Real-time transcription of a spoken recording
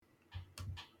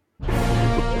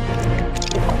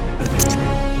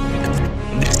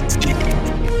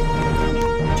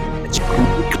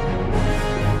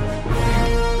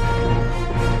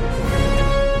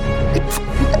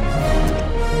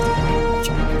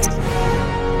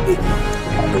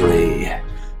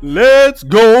Let's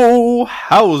go.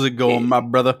 How's it going, my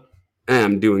brother?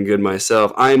 I'm doing good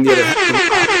myself. I'm the other.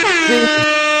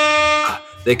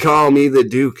 They call me the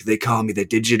Duke. They call me the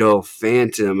Digital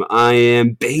Phantom. I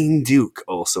am Bane Duke,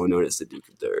 also known as the Duke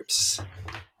of Derps.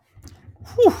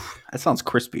 Whew, that sounds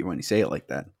crispy when you say it like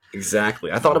that.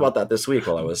 Exactly. I thought about that this week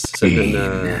while I was sitting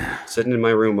in my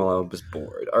room while I was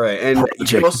bored. All right, and you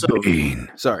can also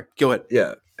Bane. Sorry, go ahead.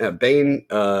 Yeah, Bane,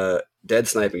 dead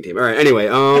sniping team. All right. Anyway,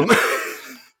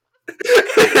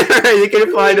 you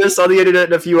can find us on the internet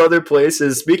and a few other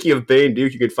places. Speaking of Bane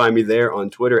Duke, you can find me there on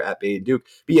Twitter at Bane Duke,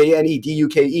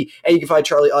 BaneDuke, and you can find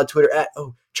Charlie on Twitter at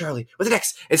Charlie with an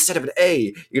X instead of an A.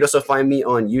 You can also find me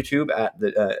on YouTube at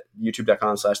the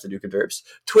youtube.com/The Duke of Derps,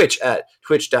 Twitch at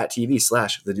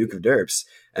twitch.tv/The Duke of Derps,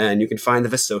 and you can find the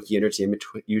Visoki Entertainment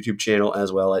YouTube channel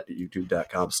as well at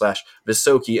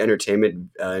youtube.com/Visoki Entertainment,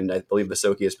 and I believe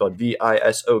Visoki is spelled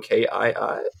Visokii.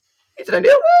 Did I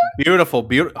nail that? Beautiful,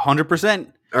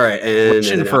 100%. All right,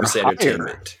 and for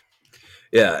entertainment.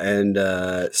 Yeah, and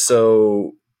the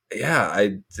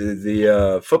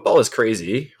football is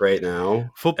crazy right now.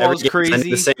 Football is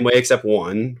crazy the same way except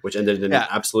one, which ended in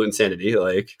absolute insanity.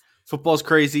 Like football's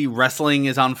crazy. Wrestling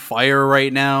is on fire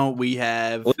right now. We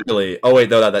have literally. Oh wait,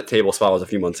 no, that table spot was a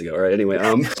few months ago. All right. Anyway,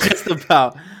 just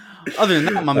about. Other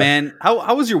than that, my man,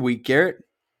 how was your week, Garrett?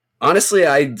 Honestly,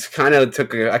 I kind of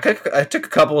took a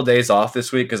couple of days off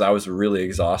this week because I was really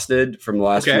exhausted from the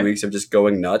last few weeks of just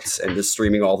going nuts and just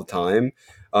streaming all the time.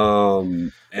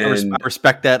 And I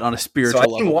respect that on a spiritual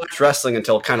level. So I didn't watch wrestling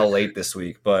until kind of late this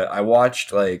week, but I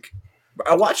watched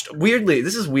weirdly.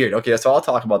 This is weird. Okay, so I'll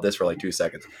talk about this for like 2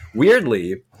 seconds.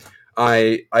 Weirdly,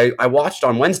 I watched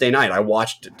on Wednesday night. I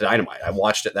watched Dynamite. I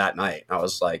watched it that night. I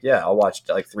was like, yeah, I'll watch it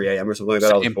at like 3 a.m. or something like that.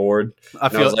 Same. I was bored.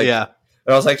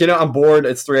 I was like, I'm bored.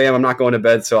 It's 3 a.m. I'm not going to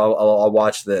bed, so I'll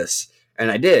watch this. And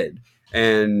I did.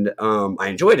 And I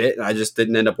enjoyed it. And I just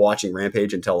didn't end up watching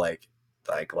Rampage until like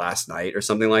last night or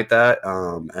something like that.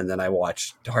 And then I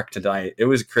watched Dark tonight. It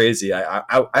was crazy.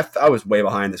 I was way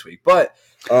behind this week. But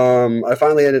I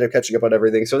finally ended up catching up on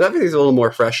everything. So everything's a little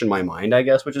more fresh in my mind, I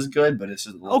guess, which is good. But it's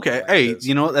just okay. Hey,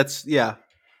 that's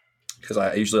because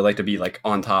I usually like to be like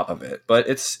on top of it, but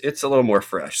it's a little more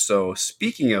fresh. So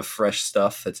speaking of fresh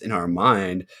stuff that's in our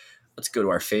mind, let's go to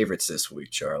our favorites this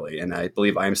week, Charlie. And I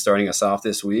believe I'm starting us off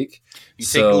this week. You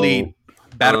take the lead.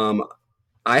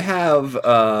 I have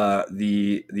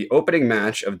the opening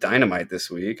match of Dynamite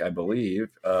this week, I believe,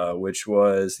 which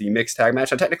was the mixed tag match.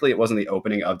 Now, technically, it wasn't the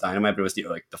opening of Dynamite, but it was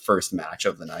the first match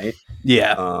of the night.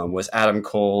 Yeah, was Adam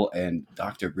Cole and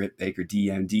Dr. Britt Baker,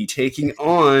 DMD, taking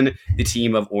on the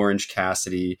team of Orange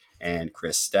Cassidy and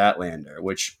Chris Statlander,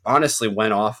 which honestly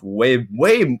went off way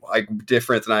like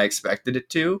different than I expected it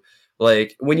to.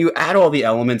 Like, when you add all the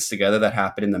elements together that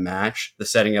happen in the match, the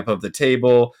setting up of the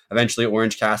table, eventually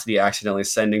Orange Cassidy accidentally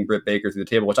sending Britt Baker through the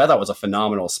table, which I thought was a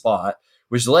phenomenal spot,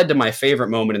 which led to my favorite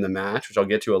moment in the match, which I'll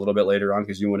get to a little bit later on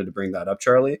because you wanted to bring that up,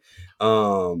 Charlie.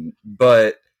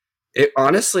 But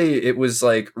it was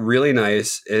like really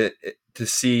nice to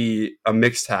see a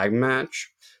mixed tag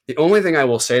match. The only thing I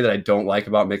will say that I don't like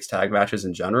about mixed tag matches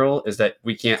in general is that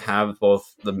we can't have both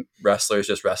the wrestlers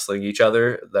just wrestling each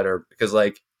other because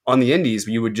like, on the indies,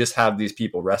 you would just have these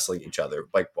people wrestling each other,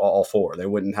 like all four. They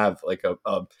wouldn't have like a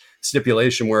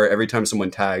stipulation where every time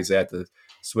someone tags, they have to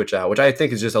switch out, which I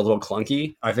think is just a little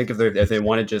clunky. I think if they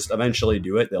want to just eventually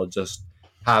do it, they'll just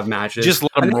have matches. Just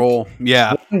let them roll.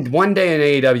 Yeah. One day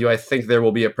in AEW, I think there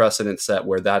will be a precedent set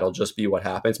where that'll just be what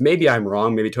happens. Maybe I'm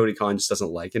wrong. Maybe Tony Khan just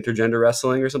doesn't like intergender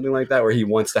wrestling or something like that, where he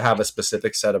wants to have a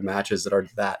specific set of matches that are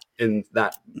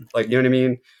like, you know what I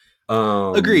mean?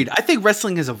 Agreed. I think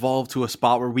wrestling has evolved to a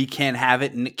spot where we can have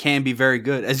it and it can be very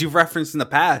good. As you've referenced in the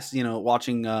past,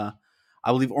 watching, I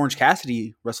believe Orange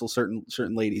Cassidy wrestle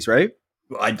certain ladies, right?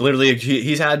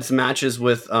 He's had some matches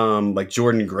with like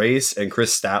Jordan Grace and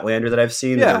Chris Statlander that I've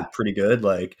seen that are pretty good.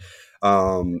 Like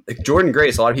Jordan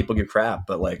Grace, a lot of people give crap,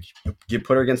 but like you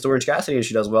put her against Orange Cassidy and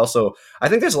she does well. So I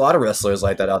think there's a lot of wrestlers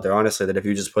like that out there, honestly, that if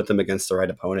you just put them against the right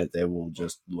opponent, they will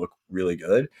just look really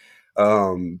good.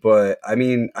 But I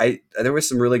mean, there were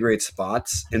some really great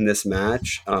spots in this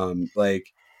match.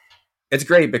 Like it's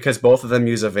great because both of them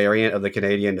use a variant of the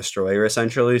Canadian Destroyer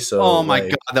essentially. So oh my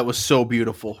god, that was so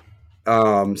beautiful.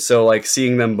 So like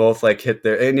seeing them both like hit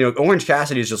their, and Orange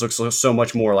Cassidy just looks so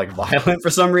much more like violent for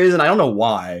some reason. I don't know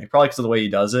why, probably because of the way he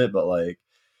does it, but like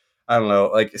I don't know,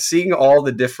 like seeing all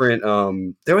the different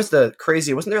there was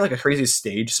wasn't there like a crazy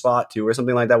stage spot too or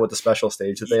something like that with the special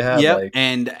stage that they had? Yeah, like,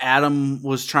 and Adam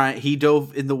was he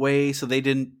dove in the way so they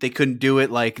couldn't do it.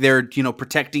 Like they're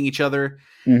protecting each other.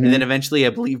 Mm-hmm. And then eventually I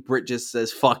believe Britt just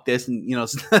says fuck this and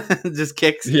just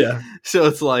kicks. Yeah. So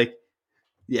it's like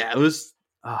Yeah, it was.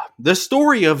 The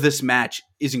story of this match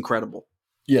is incredible.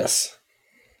 Yes.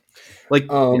 Like,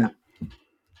 Well,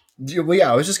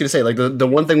 yeah, I was just gonna say, like the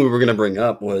one thing we were gonna bring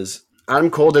up was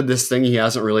Adam Cole did this thing he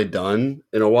hasn't really done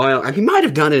in a while. I mean, he might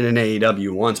have done it in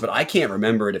AEW once, but I can't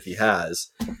remember it if he has.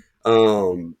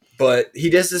 But he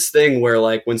does this thing where,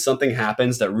 like, when something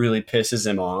happens that really pisses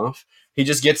him off, he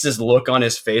just gets this look on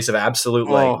his face of absolute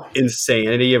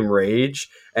insanity and rage.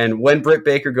 And when Britt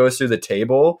Baker goes through the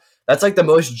table, that's like the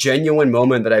most genuine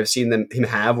moment that I've seen him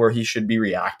have, where he should be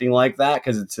reacting like that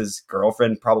because it's his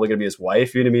girlfriend, probably gonna be his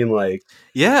wife. You know what I mean? Like,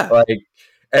 yeah.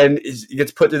 And he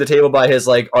gets put through the table by his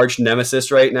like arch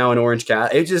nemesis right now in Orange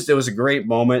Cat. It was a great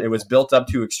moment. It was built up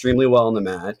to extremely well in the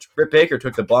match. Britt Baker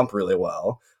took the bump really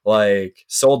well, like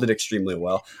sold it extremely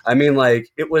well. I mean,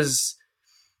 like it was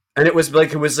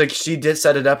like she did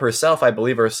set it up herself, I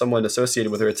believe, or someone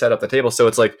associated with her had set up the table. So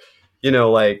it's like,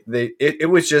 like it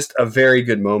was just a very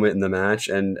good moment in the match,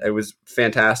 and it was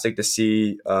fantastic to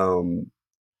see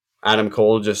Adam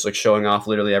Cole just like showing off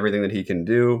literally everything that he can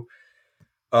do.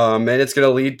 And it's going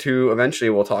to lead to, eventually,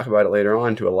 we'll talk about it later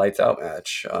on, to a lights out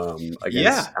match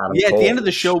against Adam Cole. At the end of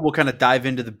the show, we'll kind of dive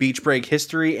into the Beach Break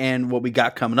history and what we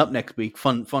got coming up next week.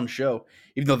 Fun show.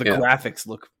 Even though the graphics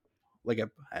look like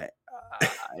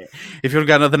if you've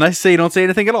got nothing nice to say, you don't say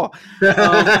anything at all.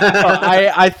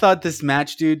 I thought this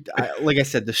match, dude, like I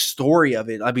said, the story of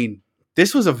it, I mean,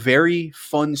 this was a very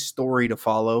fun story to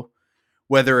follow.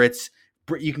 Whether it's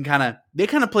they kind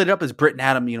of played it up as Britt and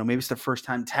Adam, maybe it's their first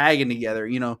time tagging together,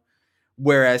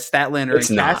 whereas Statlander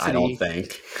and Cassidy, I don't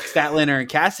think Statlander and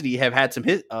Cassidy have had some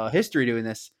history doing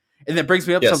this. And that brings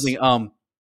me up something. I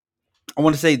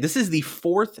want to say this is the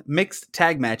 4th mixed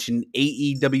tag match in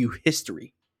AEW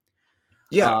history.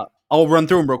 Yeah. I'll run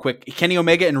through them real quick. Kenny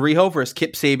Omega and Riho versus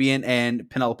Kip Sabian and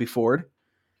Penelope Ford.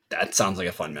 That sounds like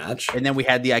a fun match. And then we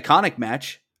had the iconic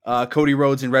match. Cody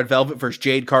Rhodes and Red Velvet versus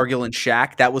Jade Cargill and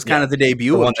Shaq. That was kind of the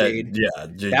debut of Jade.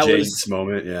 Jade's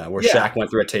moment, where Shaq went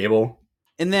through a table.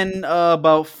 And then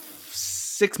about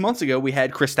 6 months ago, we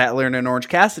had Chris Statlander and Orange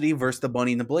Cassidy versus the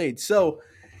Bunny and the Blade. So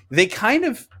they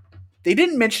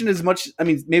didn't mention as much. I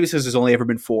mean, maybe because there's only ever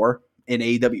been 4 in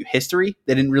AEW history.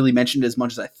 They didn't really mention it as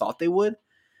much as I thought they would.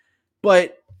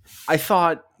 But I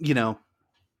thought,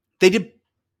 they did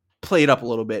play it up a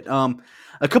little bit.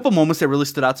 A couple moments that really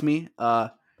stood out to me.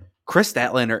 Chris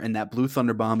Statlander and that Blue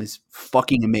Thunder Bomb is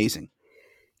fucking amazing.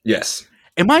 Yes.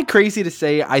 Am I crazy to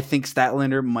say I think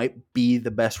Statlander might be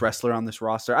the best wrestler on this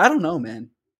roster? I don't know,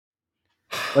 man.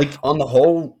 Like on the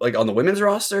whole, like on the women's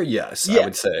roster, yes, I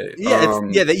would say.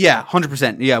 Yeah,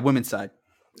 100%. Yeah, women's side.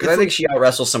 Because I think she out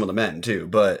wrestles some of the men too,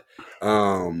 but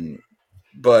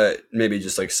maybe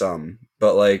just like some.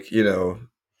 But like,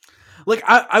 like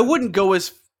I wouldn't go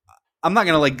as, I'm not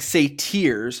gonna like say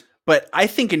tiers, but I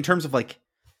think in terms of like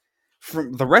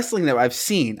from the wrestling that I've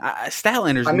seen,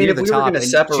 Statlander's near the top, and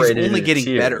she's only getting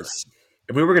better.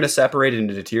 If we were going to separate it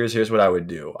into tiers, here's what I would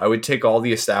do. I would take all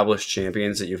the established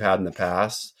champions that you've had in the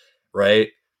past, right?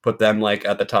 Put them like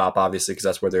at the top, obviously, because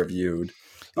that's where they're viewed.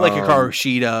 Like Hikaru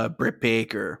Shida, Britt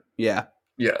Baker, yeah.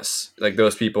 Yes, like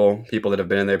those people that have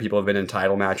been in there, people have been in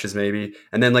title matches maybe.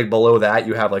 And then like below that,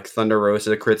 you have like Thunder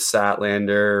Rosa, Chris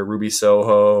Statlander, Ruby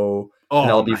Soho,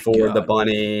 Penelope Ford, the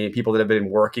Bunny, people that have been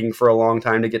working for a long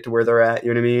time to get to where they're at,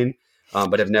 you know what I mean?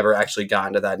 But have never actually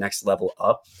gotten to that next level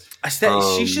up.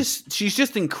 She's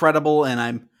just incredible,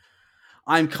 and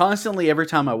I'm constantly, every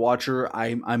time I watch her,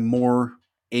 I'm more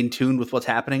in tune with what's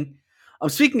happening.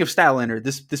 Speaking of Statlander,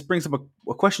 this brings up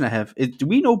a question I have. Do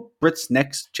we know Britt's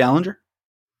next challenger?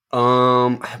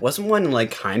 Wasn't one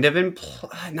like kind of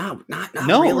not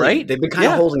no, really. Right? They've been kind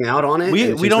of holding out on it.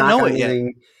 We don't know it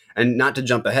yet. And not to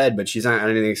jump ahead, but she's not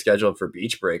anything scheduled for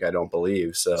Beach Break, I don't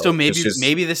believe. So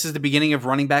maybe this is the beginning of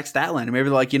running back Statlander. Maybe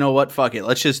they're like, you know what, fuck it,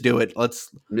 let's just do it. Let's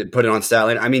put it on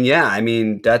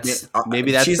Statlander. That's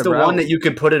maybe that's she's the one that you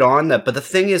could put it on. That, but the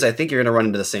thing is, I think you're going to run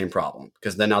into the same problem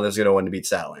because then now there's going to want to beat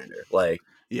Statlander. Like,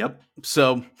 yep.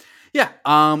 So. Yeah,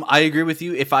 I agree with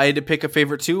you. If I had to pick a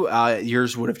favorite too,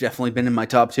 yours would have definitely been in my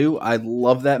top 2. I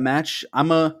love that match. I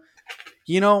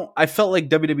felt like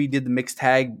WWE did the mixed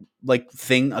tag like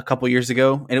thing a couple years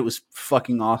ago, and it was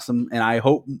fucking awesome. And I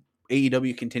hope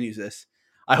AEW continues this.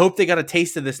 I hope they got a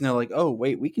taste of this and they're like, oh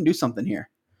wait, we can do something here.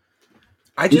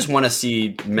 I just want to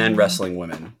see men wrestling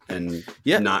women and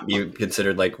not be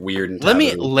considered like weird and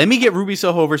taboo. Let me get Ruby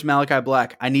Soho versus Malachi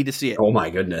Black. I need to see it. Oh my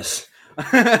goodness.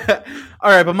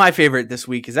 All right, but my favorite this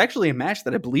week is actually a match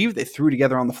that I believe they threw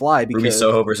together on the fly. Because Ruby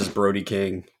Soho versus Brody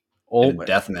King.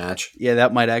 Death match. Yeah,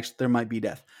 there might be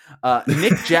death.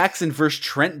 Nick Jackson versus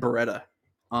Trent Beretta.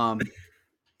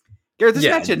 Garrett, this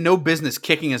match had no business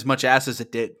kicking as much ass as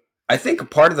it did. I think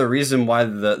part of the reason why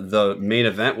the main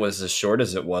event was as short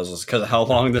as it was because of how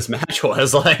long this match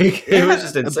was. Like, it was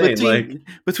just insane.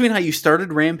 Between how you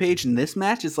started Rampage and this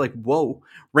match, it's like, whoa.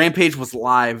 Rampage was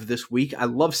live this week. I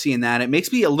love seeing that. It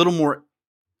makes me a little more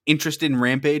interested in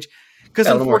Rampage because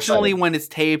unfortunately when it's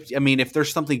taped, I mean, if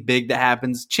there's something big that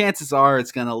happens, chances are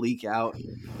it's going to leak out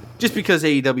just because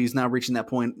AEW is now reaching that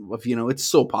point of, it's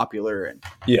so popular and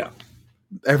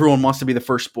everyone wants to be the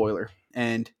first spoiler.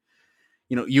 And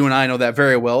you and I know that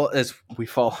very well as we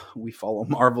follow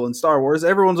Marvel and Star Wars.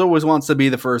 Everyone's always wants to be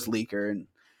the first leaker, and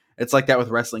it's like that with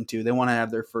wrestling too. They want to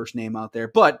have their first name out there.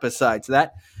 But besides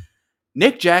that,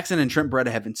 Nick Jackson and Trent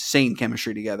Beretta have insane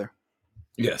chemistry together.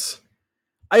 Yes.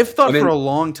 I've thought for a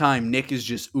long time Nick is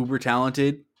just uber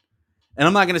talented. And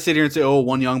I'm not going to sit here and say,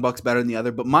 one Young Buck's better than the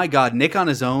other. But my God, Nick on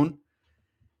his own,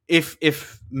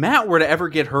 if Matt were to ever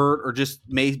get hurt or just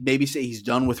maybe say he's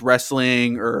done with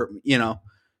wrestling or,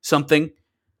 something,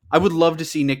 I would love to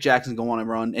see Nick Jackson go on and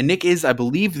run. And Nick is, I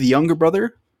believe, the younger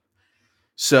brother.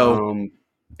 So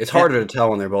it's harder to tell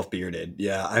when they're both bearded.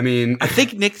 Yeah, I mean, I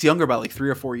think Nick's younger by like 3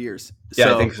 or 4 years. Yeah,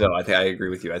 so, I think so. I agree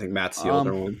with you. I think Matt's the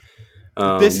older one.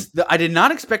 I did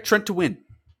not expect Trent to win.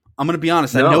 I'm going to be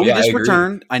honest. I know he just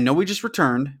returned. I know he just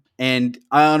returned, and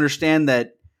I understand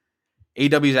that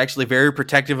AEW is actually very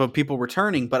protective of people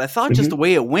returning. But I thought just the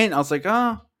way it went, I was like,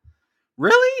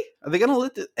 really? Are they going to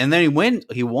let this? And then he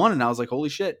won, and I was like, holy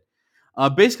shit.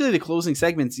 Basically, the closing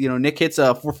segments, Nick hits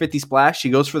a 450 splash. He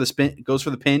goes for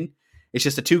the pin. It's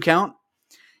just a 2 count.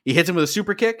 He hits him with a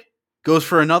super kick, goes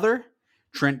for another.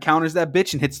 Trent counters that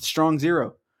bitch and hits the strong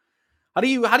zero. How do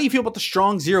you feel about the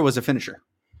strong zero as a finisher?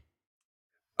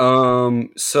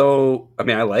 So I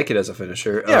mean, I like it as a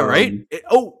finisher. Yeah, right.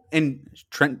 And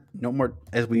Trent, no more,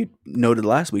 as we noted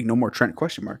last week, no more Trent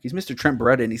question mark. He's Mr. Trent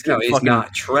Beretta, and he's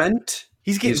not Trent.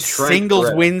 He's getting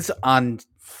singles wins on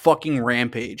fucking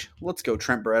Rampage. Let's go,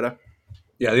 Trent Beretta.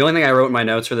 Yeah, the only thing I wrote in my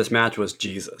notes for this match was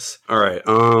Jesus. All right.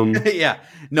 Yeah.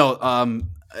 No.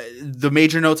 The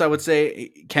major notes I would say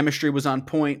chemistry was on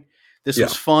point. This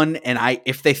was fun, and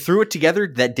if they threw it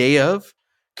together that day of,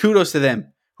 kudos to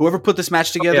them. Whoever put this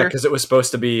match together. Yeah, because it was supposed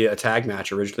to be a tag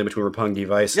match originally between Roppongi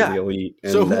Vice and the Elite.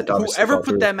 And so whoever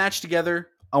put that match together,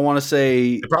 I want to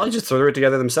say they probably just threw it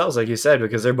together themselves, like you said,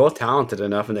 because they're both talented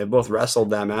enough, and they both wrestled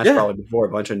that match probably before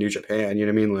a bunch of New Japan. You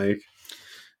know what I mean? Like,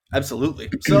 absolutely.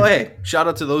 So hey, shout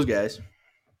out to those guys.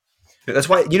 That's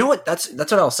why, you know what? That's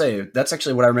what I'll say. That's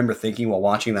actually what I remember thinking while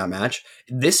watching that match.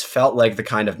 This felt like the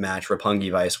kind of match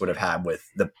Roppongi Vice would have had with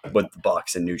the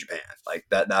Bucks in New Japan. Like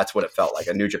that's what it felt like,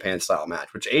 a New Japan style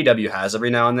match, which AEW has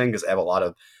every now and then because they have a lot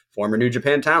of former New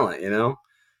Japan talent,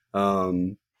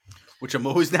 which I'm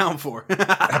always down for.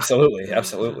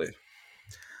 Absolutely.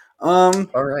 All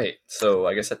right. So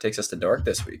I guess that takes us to Dark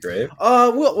this week, right?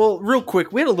 Well, real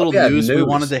quick, we had a little news we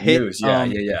wanted to hit.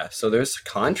 Yeah. So there's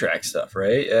contract stuff,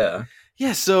 right? Yeah.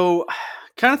 Yeah. So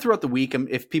kind of throughout the week,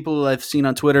 if people I've seen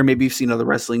on Twitter, maybe you've seen other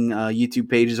wrestling YouTube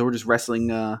pages or just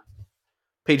wrestling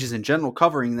pages in general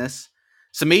covering this,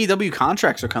 some AEW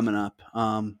contracts are coming up.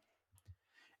 And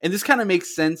this kind of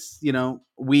makes sense.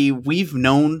 We've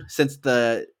known since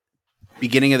the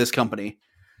beginning of this company,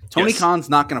 Tony Khan's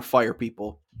not going to fire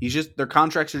people. Their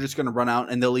contracts are just going to run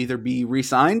out, and they'll either be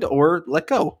re-signed or let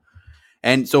go.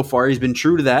 And so far, he's been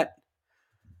true to that.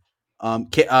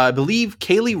 I believe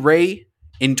Kaylee Ray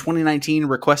in 2019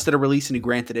 requested a release, and he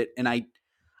granted it. And I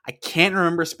can't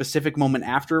remember a specific moment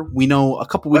after. We know a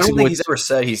couple weeks ago. I don't think he's ever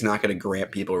said he's not going to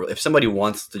grant people. If somebody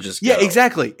wants to just go,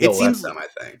 exactly. It seems them, I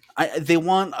think. They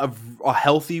want a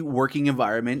healthy working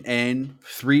environment, and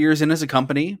 3 years in as a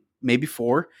company, maybe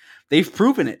 4, they've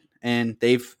proven it, and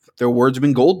their words have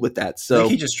been gold with that. So I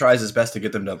think he just tries his best to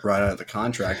get them to run out of the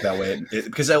contract that way,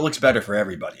 because that looks better for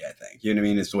everybody. I think you know what I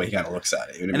mean. It's the way he kind of looks at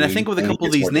it. You know what I mean? I think with a couple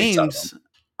of these names,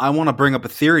 I want to bring up a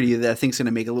theory that I think is going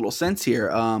to make a little sense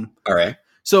here. All right.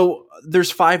 So there's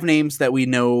 5 names that we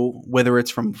know, whether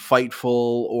it's from Fightful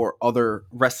or other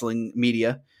wrestling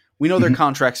media. We know their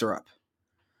contracts are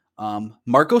up.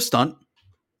 Marco Stunt,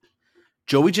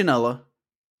 Joey Janela,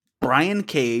 Brian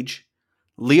Cage,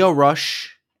 Leo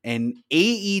Rush, and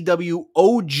AEW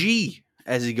OG,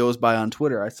 as he goes by on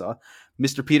Twitter, I saw,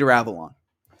 Mr. Peter Avalon.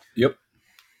 Yep.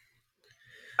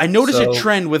 I noticed a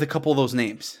trend with a couple of those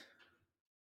names.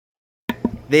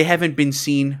 They haven't been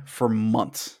seen for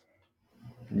months.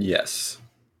 Yes.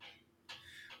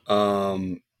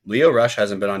 Leo Rush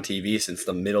hasn't been on TV since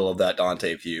the middle of that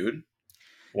Dante feud.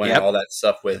 When all that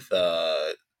stuff with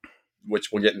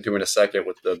which we'll get into in a second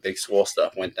with the Big Swole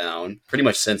stuff went down. Pretty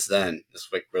much since then, this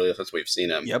is really since we've seen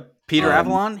him. Yep. Peter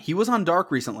Avalon, he was on Dark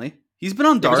recently. He's been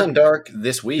on Dark. He was on Dark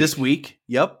this week.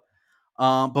 Yep.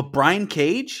 But Brian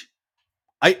Cage,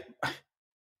 I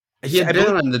He had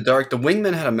been on the dark. The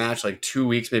Wingmen had a match like 2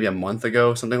 weeks, maybe a month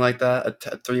ago, something like that. A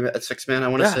 6-man, I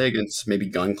want to say, against maybe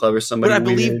Gun Club or somebody. But I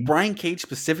believe Brian Cage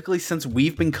specifically, since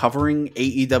we've been covering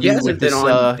AEW, he hasn't been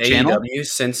on channel AEW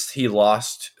since he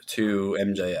lost to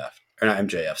MJF. Or not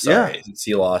MJF, sorry. Yeah. Since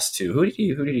he lost to who did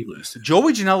he lose to?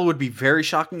 Joey Janela would be very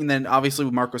shocking, and then obviously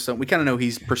with Marco Stunt, we kind of know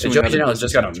he's pursuing. Joey Janela's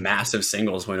just got a massive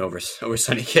singles win over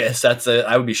Sonny Kiss.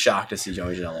 I would be shocked to see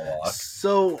Joey Janela walk.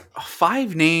 So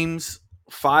 5 names,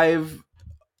 5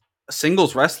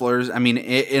 singles wrestlers. I mean,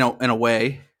 in a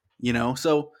way,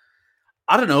 So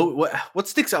I don't know what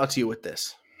sticks out to you with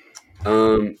this.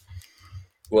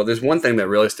 Well, there's one thing that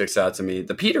really sticks out to me.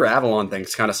 The Peter Avalon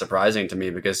thing's kind of surprising to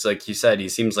me because, like you said, he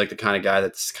seems like the kind of guy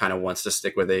that's kind of wants to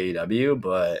stick with AEW,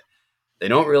 but they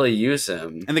don't really use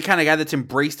him. And the kind of guy that's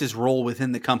embraced his role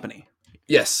within the company.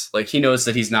 Yes, like he knows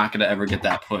that he's not going to ever get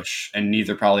that push, and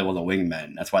neither probably will the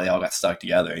Wingmen. That's why they all got stuck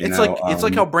together. It's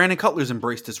like how Brandon Cutler's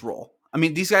embraced his role. I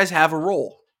mean, these guys have a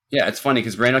role. Yeah, it's funny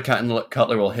because Brandon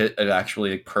Cutler will hit an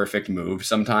actually perfect move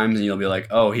sometimes, and you'll be like,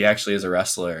 "Oh, he actually is a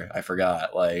wrestler." I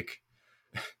forgot, like.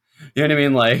 You know what I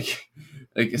mean? Like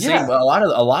yeah. A lot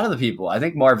of the people. I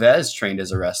think Marvez trained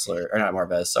as a wrestler, or not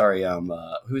Marvez. Sorry, Alex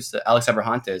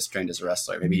Abrahante is trained as a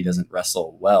wrestler. Maybe he doesn't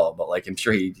wrestle well, but like I'm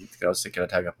sure he goes to take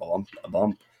up a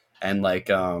bump. And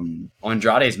like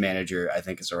Andrade's manager, I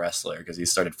think, is a wrestler because he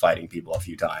started fighting people a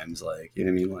few times. Like you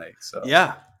know what I mean? Like so.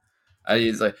 Yeah.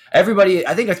 It's like everybody.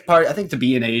 I think that's part. I think to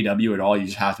be in AEW at all, you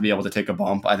just have to be able to take a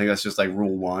bump. I think that's just like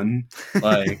rule 1.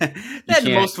 Like that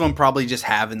most of them probably just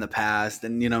have in the past,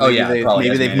 and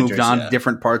maybe they've moved on to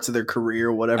different parts of their career,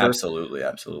 or whatever. Absolutely.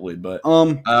 But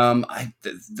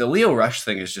the Lio Rush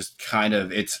thing is just kind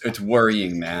of it's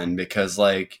worrying, man, because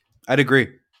like I'd agree.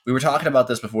 We were talking about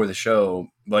this before the show,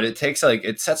 but it sets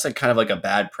like kind of like a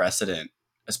bad precedent,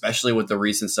 especially with the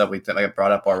recent stuff that I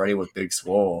brought up already with Big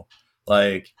Swole,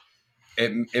 like.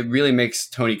 It really makes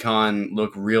Tony Khan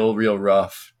look real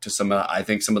rough to some of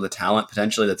the talent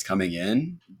potentially that's coming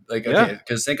in. Like, okay,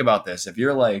 because think about this: if you're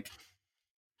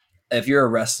a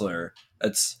wrestler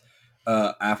that's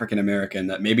African American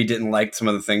that maybe didn't like some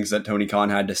of the things that Tony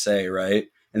Khan had to say, right?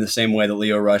 In the same way that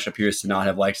Lio Rush appears to not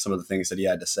have liked some of the things that he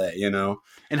had to say, and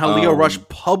how Lio Rush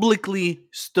publicly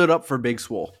stood up for Big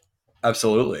Swole.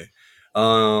 Absolutely.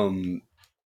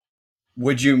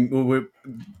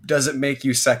 Does it make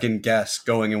you second guess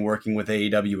going and working with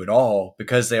AEW at all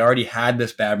because they already had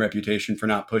this bad reputation for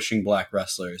not pushing black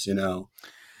wrestlers, and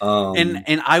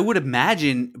I would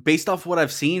imagine based off what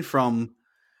I've seen from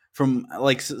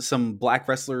like some black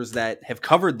wrestlers that have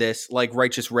covered this, like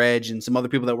Righteous Reg and some other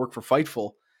people that work for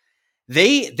Fightful,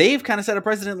 they've kind of set a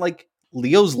precedent like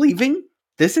Leo's leaving.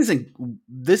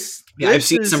 I've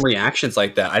seen some reactions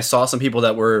like that. I saw some people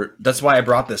that's why I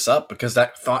brought this up because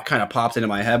that thought kind of popped into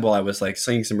my head while I was like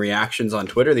seeing some reactions on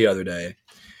Twitter the other day.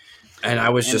 And I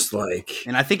was just like,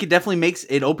 and I think it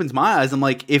definitely opens my eyes. I'm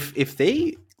like, if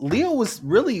Lio was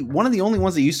really one of the only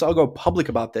ones that you saw go public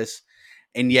about this.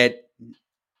 And yet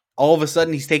all of a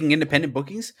sudden he's taking independent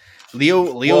bookings.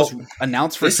 Leo's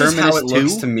announced for Terminus 2. This is how it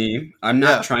looks to me. I'm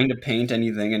not trying to paint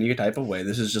anything any type of way.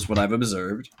 This is just what I've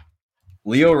observed.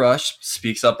 Lio Rush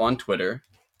speaks up on Twitter.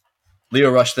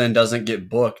 Lio Rush then doesn't get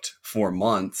booked for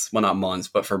months. Well, not months,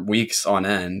 but for weeks on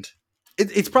end.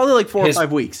 It's probably like 4 or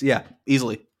 5 weeks. Yeah,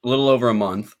 easily. A little over a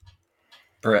month.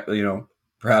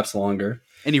 Perhaps longer.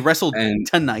 And he wrestled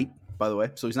tonight, by the way,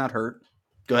 so he's not hurt.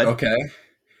 Go ahead. Okay.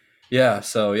 Yeah,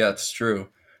 so yeah, it's true.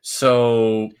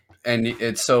 So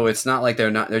it's not like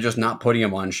they're just not putting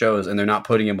him on shows and they're not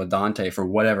putting him with Dante for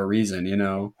whatever reason,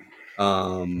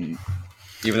 even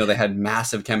though they had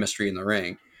massive chemistry in the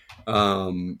ring.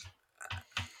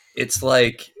 It's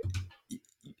like,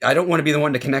 I don't want to be the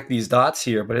one to connect these dots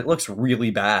here, but it looks really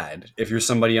bad if you're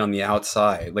somebody on the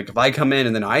outside. Like, if I come in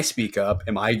and then I speak up,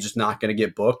 am I just not going to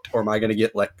get booked or am I going to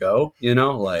get let go?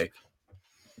 Like...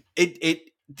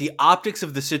 The optics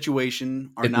of the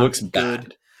situation are not good.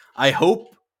 Bad. I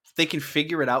hope they can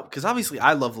figure it out, because obviously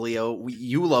I love Lio.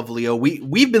 You love Lio.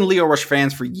 We've been Lio Rush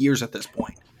fans for years at this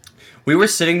point. We were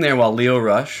sitting there while Lio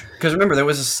Rush, because remember, there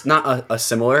was not a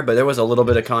similar, but there was a little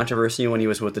bit of controversy when he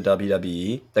was with the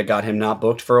WWE that got him not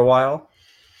booked for a while.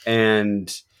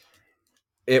 And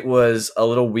it was a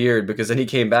little weird because then he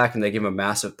came back and they gave him a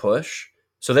massive push.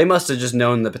 So they must have just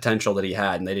known the potential that he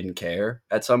had and they didn't care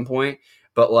at some point.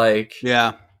 But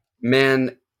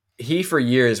man, he for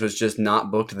years was just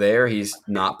not booked there. He's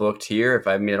not booked here.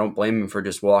 I don't blame him for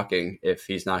just walking if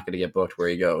he's not going to get booked where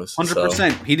he goes.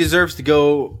 100%. He deserves to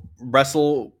go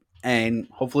wrestle, and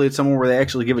hopefully it's somewhere where they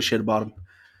actually give a shit about him.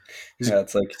 Yeah,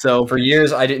 it's like So for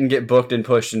years I didn't get booked and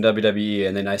pushed in WWE,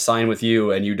 and then I sign with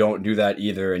you, and you don't do that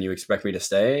either, and you expect me to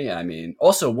stay. I mean,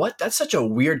 also, what? That's such a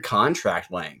weird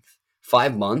contract length.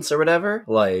 5 months or whatever.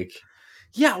 Like,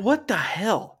 yeah, what the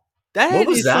hell? what That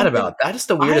was is that something about? That is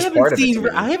the I weirdest haven't part of it to seen. me.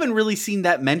 I haven't really seen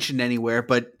that mentioned anywhere.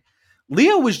 But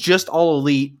Leo was just All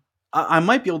Elite. I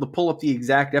might be able to pull up the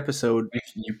exact episode.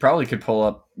 You probably could pull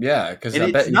up, yeah, because And I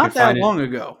it's bet you could not that find it. long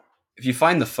ago. If you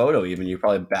find the photo, even you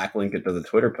probably backlink it to the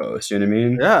Twitter post. You know what I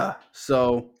mean? Yeah.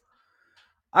 So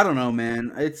I don't know,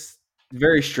 man. It's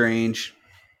very strange.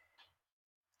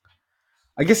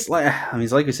 I guess, like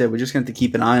I said, we're just going to have to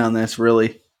keep an eye on this,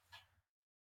 really.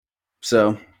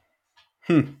 So,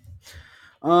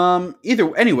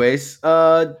 anyways,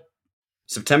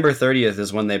 September 30th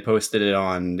is when they posted it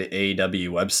on the AEW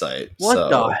website. what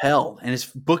the hell? And his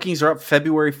bookings are up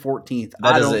February 14th.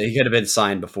 He could have been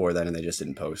signed before then, and they just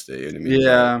didn't post it. You know what I mean?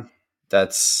 Yeah.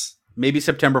 That's maybe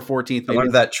September 14th. I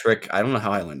learned that trick. I don't know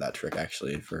how I learned that trick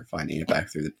actually for finding it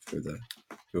back through the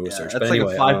Google search. That's like a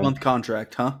 5-month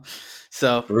contract, huh?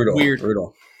 So weird.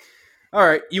 Brutal. All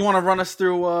right, you want to run us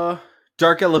through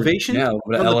Dark Elevation? Yeah,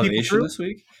 Elevation this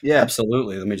week. Yeah,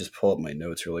 absolutely. Let me just pull up my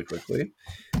notes really quickly.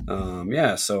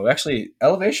 So actually,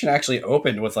 Elevation actually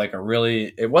opened with like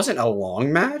it wasn't a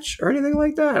long match or anything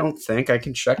like that. I don't think. I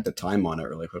can check the time on it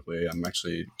really quickly. I'm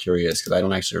actually curious because I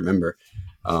don't actually remember.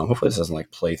 Hopefully this doesn't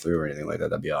like play through or anything like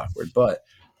that. That'd be awkward. But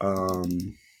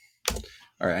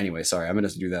all right. Anyway, sorry. I'm gonna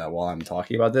just do that while I'm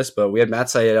talking about this. But we had Matt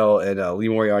Sydal and Lee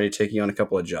Moriarty taking on a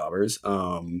couple of jobbers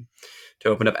to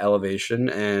open up Elevation,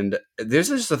 and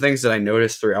these are just the things that I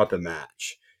noticed throughout the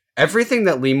match. Everything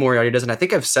that Lee Moriarty does, and I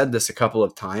think I've said this a couple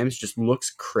of times, just looks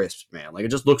crisp, man. Like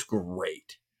it just looks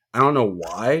great. I don't know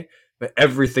why, but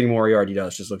everything Moriarty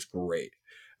does just looks great.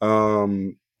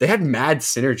 They had mad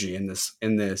synergy in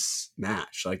this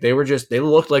match. Like they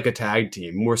looked like a tag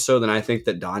team more so than I think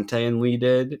that Dante and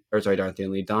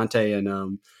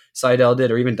Sydal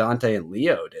did, or even Dante and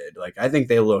Leo did. Like I think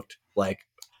they looked like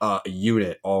a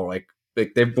unit, all like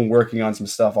they've been working on some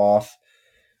stuff off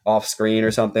screen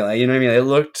or something. Like, you know what I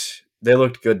mean? They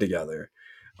looked good together.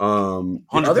 The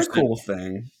other cool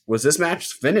thing was this match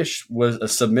finish was a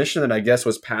submission that I guess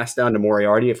was passed down to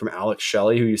Moriarty from Alex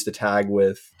Shelley, who used to tag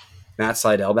with Matt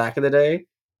Sydal back in the day.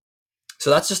 So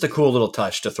that's just a cool little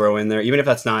touch to throw in there, even if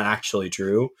that's not actually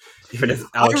true. Even if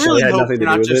Alex Shelley had nothing to do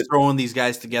with it. Not just throwing these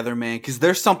guys together, man, because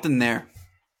there's something there.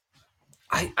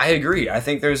 I agree. I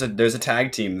think there's a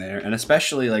tag team there, and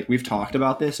especially like we've talked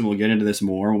about this, and we'll get into this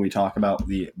more when we talk about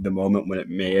the moment when it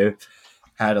may have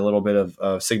had a little bit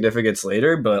of significance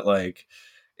later. But like,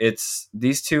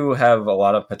 these two have a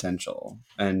lot of potential,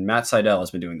 and Matt Sydal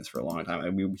has been doing this for a long time. I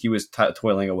mean, he was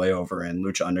toiling away over in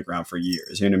Lucha Underground for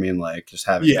years. You know what I mean? Like just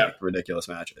having like, ridiculous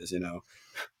matches. You know.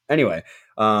 Anyway,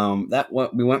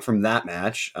 we went from that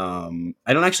match. I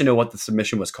don't actually know what the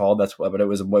submission was called. But it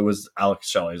was Alex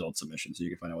Shelley's old submission, so you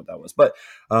can find out what that was. But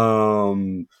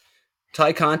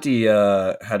Ty Conti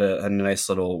had a nice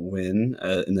little win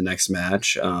in the next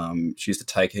match. She used the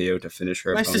Ty KO to finish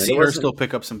her. Nice opponent. to see her still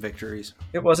pick up some victories.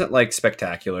 It wasn't like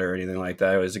spectacular or anything like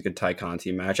that. It was a good Ty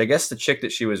Conti match. I guess the chick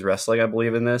that she was wrestling, I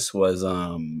believe, in this was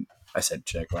I said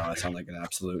chick. Wow, I sound like an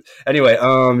absolute. Anyway,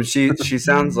 she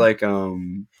sounds like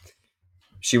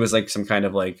she was like some kind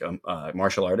of like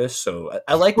martial artist. So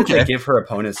I like that they give her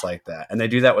opponents like that, and they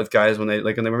do that with guys when they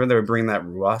remember they were bringing that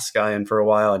Ruas guy in for a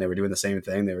while, and they were doing the same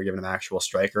thing. They were giving them actual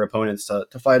striker opponents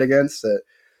to fight against.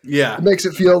 It makes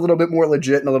it feel a little bit more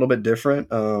legit and a little bit different.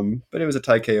 But it was a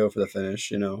Ty KO for the finish.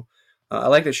 You know, I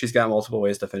like that she's got multiple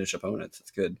ways to finish opponents.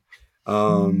 It's good.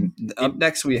 Up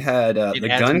next we had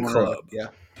the Gun Club.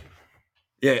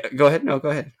 Yeah, go ahead. No, go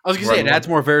ahead. I was going to say, it adds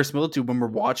more verisimilitude when we're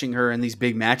watching her in these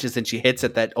big matches and she hits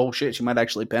at that, oh shit, she might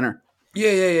actually pin her.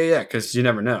 Yeah, because you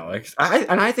never know. Like,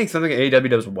 I think something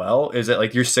AEW does well is that,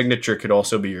 like, your signature could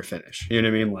also be your finish. You know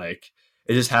what I mean? Like,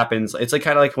 it just happens. It's like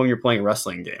kind of like when you're playing a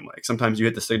wrestling game. Like, sometimes you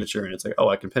hit the signature and it's like, oh,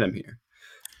 I can pin him here.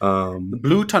 The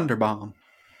Blue Thunder Bomb.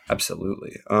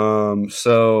 Absolutely.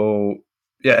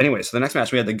 Yeah, anyway, so the next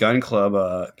match we had the Gun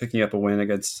Club picking up a win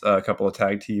against a couple of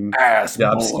tag team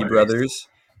Dobsky brothers.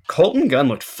 Colton Gunn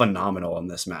looked phenomenal in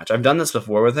this match. I've done this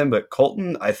before with him, but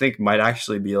Colton, I think, might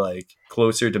actually be like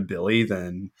closer to Billy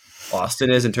than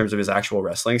Austin is in terms of his actual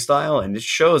wrestling style. And it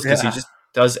shows because he just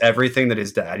does everything that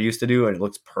his dad used to do, and it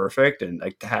looks perfect. And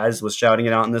like Taz was shouting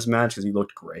it out in this match because he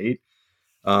looked great.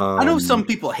 I know some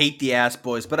people hate the Ass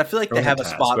Boys, but I feel like they have a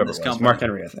spot in this company. Mark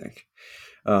Henry, I think.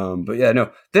 But yeah,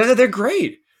 no, they're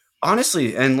great.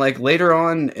 Honestly, and like later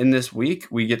on in this week,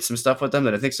 we get some stuff with them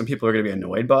that I think some people are going to be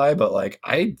annoyed by, but like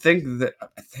I think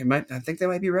they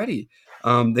might be ready.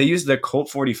 They used the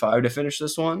Colt 45 to finish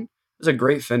this one. It's a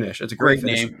great finish. It's a great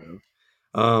name.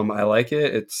 move. I like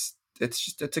it. It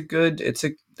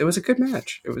was a good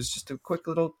match. It was just a quick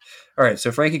little. All right,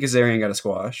 so Frankie Kazarian got a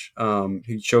squash.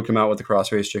 He choked him out with the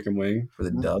crossface chicken wing for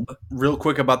the dub. Real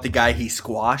quick about the guy he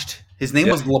squashed. His name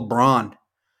was LeBron.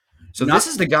 So this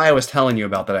is the guy I was telling you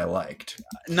about that I liked.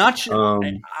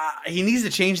 He needs to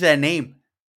change that name.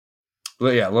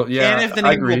 Yeah. And if the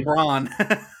name LeBron.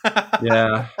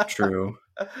 Yeah, true.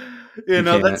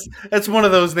 That's one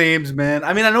of those names, man.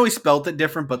 I mean, I know he spelt it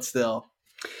different, but still.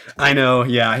 I know,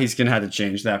 yeah, he's gonna have to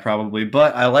change that probably.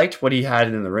 But I liked what he had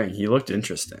in the ring. He looked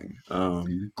interesting.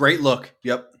 Great look.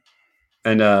 Yep.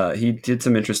 And he did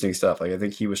some interesting stuff. Like I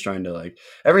think he was trying to like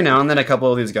every now and then a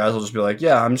couple of these guys will just be like,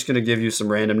 yeah, I'm just gonna give you some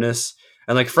randomness.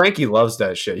 And like Frankie loves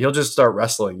that shit. He'll just start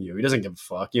wrestling you. He doesn't give a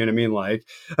fuck. You know what I mean? Like,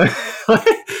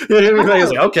 he's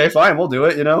like, okay, fine, we'll do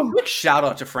it. You know. Big shout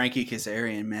out to Frankie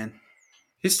Kazarian, man.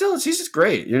 He's just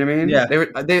great. You know what I mean? Yeah.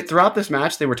 They throughout this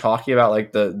match they were talking about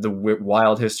like the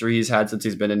wild history he's had since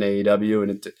he's been in AEW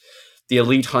and the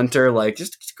Elite Hunter, like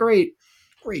just great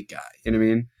guy. You know what I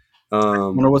mean?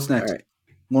 Wonder what's next. Right.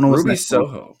 Ruby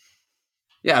Soho.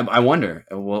 Yeah, I wonder.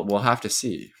 We'll have to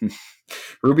see.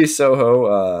 Ruby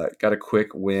Soho got a quick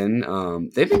win.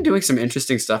 They've been doing some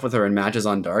interesting stuff with her in matches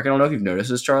on Dark. I don't know if you've noticed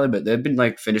this, Charlie, but they've been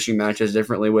like finishing matches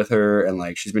differently with her, and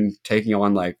like she's been taking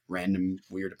on like random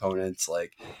weird opponents.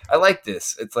 Like I like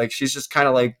this. It's like she's just kind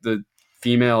of like the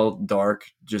female Dark,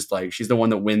 just like she's the one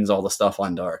that wins all the stuff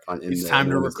on Dark. It's time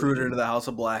to recruit her to the House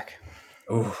of Black.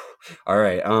 Oh, all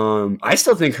right. I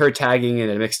still think her tagging in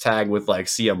a mixed tag with like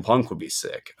CM Punk would be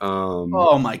sick.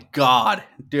 Oh my god,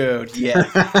 dude! Yeah,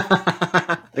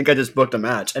 I think I just booked a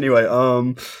match. Anyway,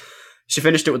 she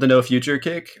finished it with a no future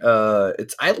kick.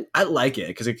 I like it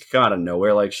because it came out of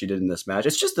nowhere like she did in this match.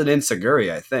 It's just an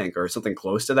enziguri, I think, or something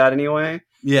close to that anyway.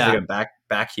 Yeah, it's like a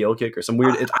back heel kick or some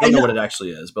weird. I don't know what it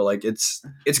actually is, but like it's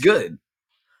good.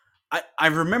 I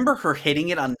remember her hitting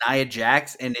it on Nia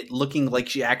Jax and it looking like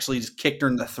she actually just kicked her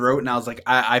in the throat, and I was like,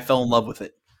 I fell in love with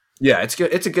it. Yeah, it's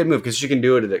good. It's a good move because she can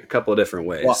do it in a couple of different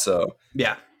ways. Well, so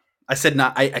yeah, I said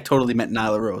not. I totally meant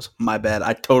Nyla Rose. My bad.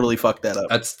 I totally fucked that up.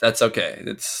 That's okay.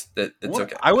 It's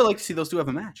okay. I would like to see those two have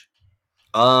a match.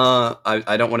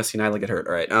 I don't want to see Nyla get hurt.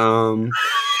 All right. Come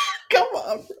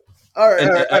on. All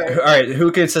right.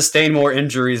 Who can sustain more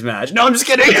injuries? Match? No, I'm just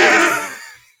kidding.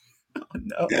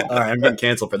 No. All right, I'm getting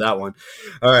canceled for that one.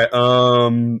 All right.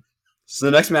 So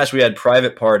the next match we had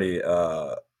Private Party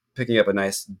picking up a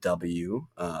nice W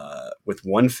with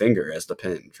one finger as the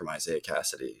pin from Isaiah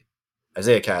Cassidy.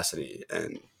 Isaiah Cassidy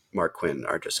and Mark Quinn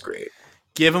are just great.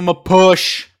 Give them a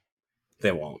push.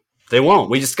 They won't.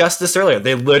 We discussed this earlier.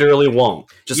 They literally won't.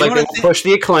 Just like they won't push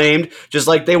the Acclaimed. Just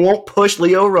like they won't push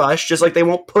Leo Rush. Just like they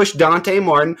won't push Dante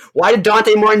Martin. Why did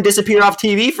Dante Martin disappear off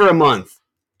TV for a month?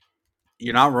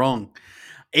 You're not wrong.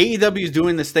 AEW is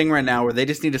doing this thing right now where they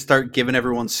just need to start giving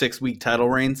everyone 6-week title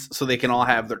reigns so they can all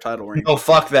have their title reigns. Oh,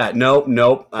 fuck that. Nope.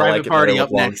 Private Party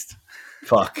up next.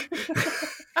 Fuck.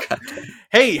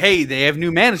 Hey, they have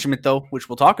new management, though, which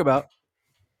we'll talk about.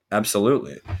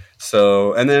 Absolutely.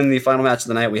 So, and then the final match of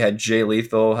the night, we had Jay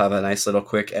Lethal have a nice little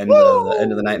quick end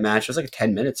of the night match. It was like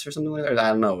 10 minutes or something like that. I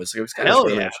don't know. It was kind of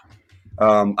strange.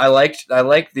 I liked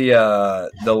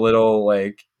the little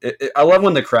like. I love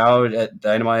when the crowd at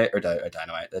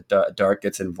Dark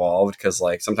gets involved because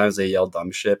like sometimes they yell dumb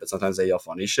shit, but sometimes they yell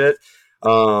funny shit.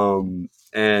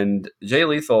 And Jay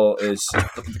Lethal is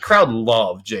the crowd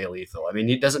love Jay Lethal. I mean,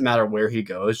 it doesn't matter where he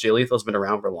goes. Jay Lethal's been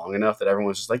around for long enough that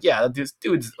everyone's just like, yeah, this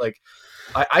dude's like.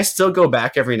 I still go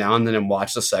back every now and then and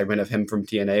watch the segment of him from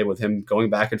TNA with him going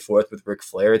back and forth with Ric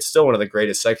Flair. It's still one of the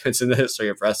greatest segments in the history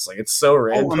of wrestling. It's so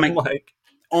random, like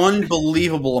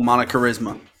unbelievable amount of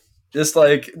charisma. Just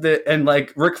like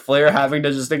Ric Flair having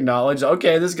to just acknowledge,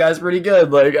 okay, this guy's pretty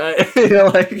good. Like,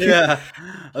 this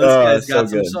guy's got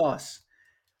some sauce.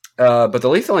 But the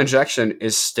Lethal Injection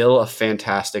is still a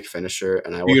fantastic finisher,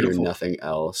 and I will hear nothing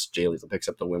else. Jay Lethal picks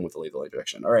up the win with the Lethal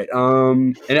Injection. All right,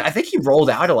 and I think he rolled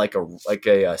out of like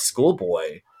a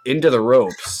schoolboy into the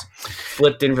ropes,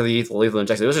 flipped in for the Lethal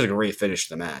Injection. It was just a great finish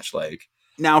to the match. Like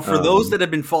now, for those that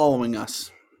have been following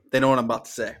us, they know what I'm about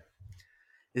to say.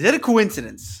 Is it a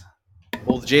coincidence?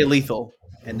 Both Jay Lethal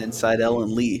and then Sydal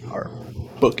and Lee are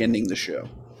bookending the show.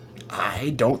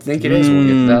 I don't think it is. We'll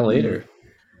get to that later.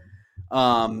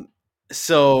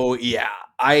 So yeah,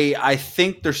 I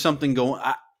think there's something going.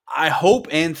 I hope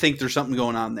and think there's something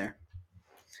going on there.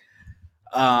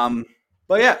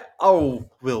 But yeah,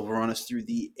 we'll run us through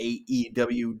the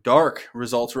AEW Dark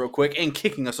results real quick, and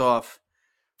kicking us off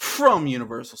from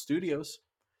Universal Studios,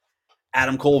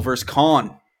 Adam Cole versus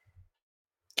Khan.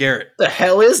 Garrett, the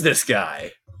hell is this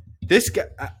guy? This guy,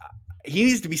 He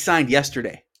needs to be signed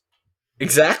yesterday.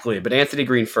 Exactly, but Anthony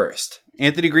Green first.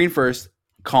 Anthony Green first.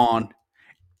 Khan.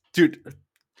 Dude,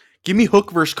 give me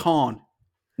Hook versus Khan.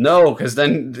 No, because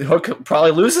then Hook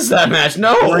probably loses that match.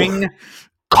 No. Bring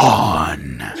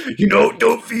Khan.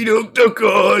 Don't feed Hook to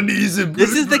Khan. This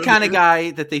is the kind of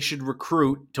guy that they should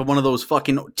recruit to one of those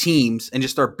fucking teams and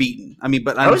just start beating. I mean,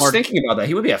 but I was thinking about that.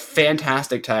 He would be a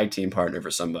fantastic tag team partner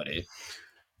for somebody.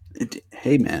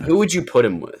 Hey, man. Who would you put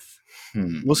him with?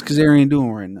 What's Kazarian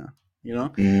doing right now? You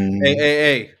know?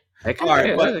 Hey. All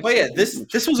right, but yeah,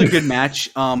 this was a good match.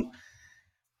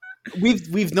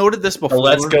 We've noted this before.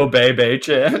 Let's go, baby,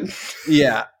 Chan.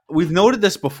 Yeah, we've noted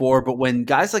this before, but when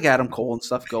guys like Adam Cole and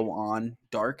stuff go on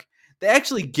Dark, they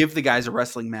actually give the guys a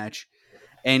wrestling match.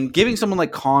 And giving someone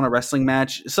like Khan a wrestling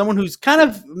match, someone who's kind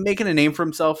of making a name for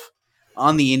himself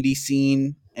on the indie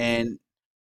scene, and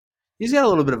he's got a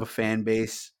little bit of a fan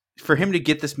base. For him to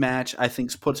get this match, I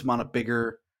think puts him on a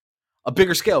bigger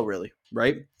scale, really,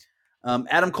 right?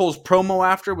 Adam Cole's promo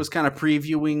after was kind of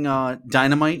previewing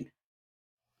Dynamite.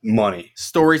 Money.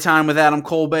 Story time with Adam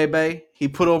Cole, baby. He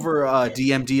put over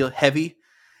DMD heavy.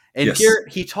 And yes. Here,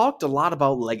 he talked a lot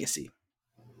about legacy.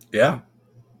 Yeah.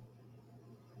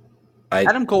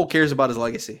 Adam Cole cares about his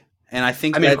legacy. And I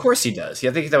think of course he does.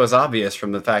 I think that was obvious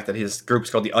from the fact that his group's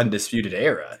called the Undisputed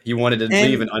Era. He wanted to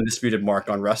leave an undisputed mark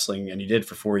on wrestling, and he did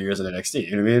for 4 years in NXT.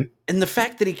 You know what I mean? And the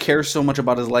fact that he cares so much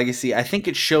about his legacy, I think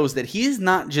it shows that he is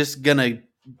not just going to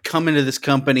come into this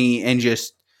company and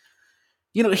just,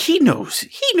 he knows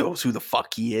who the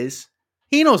fuck he is.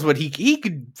 He knows what he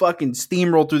could fucking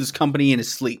steamroll through this company in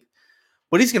his sleep,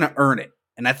 but he's going to earn it.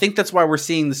 And I think that's why we're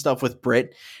seeing the stuff with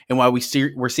Britt and why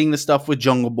we're seeing the stuff with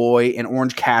Jungle Boy and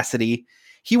Orange Cassidy.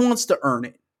 He wants to earn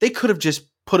it. They could have just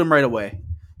put him right away,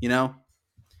 And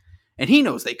he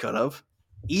knows they could have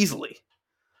easily.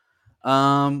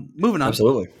 Moving on.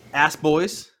 Absolutely. Ass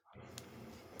Boys.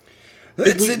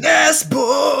 It's an ass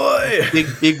boy.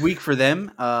 Big week for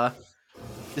them.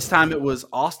 This time it was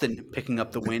Austin picking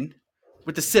up the win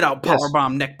with the sit-out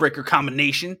powerbomb neckbreaker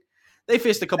combination. They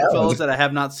faced a couple fellas that I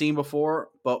have not seen before,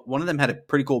 but one of them had a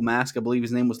pretty cool mask. I believe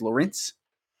his name was Larentes.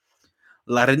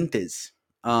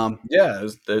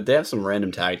 They have some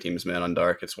random tag teams, man, on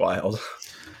Dark. It's wild.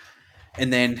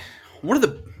 And then one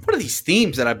of these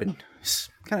themes that I've been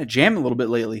kind of jamming a little bit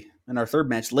lately in our third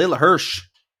match, Layla Hirsch.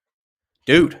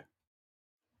 Dude,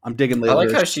 I'm digging Layla Hirsch. I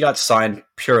like how she got signed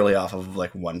purely off of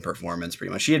like one performance,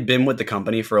 pretty much. She had been with the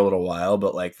company for a little while,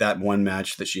 but like that one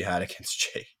match that she had against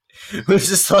Jake. It was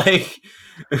just like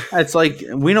it's like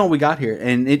we know what we got here,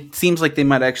 and it seems like they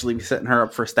might actually be setting her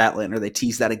up for Statlander. They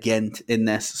tease that again in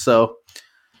this. So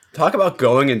talk about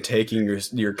going and taking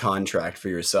your contract for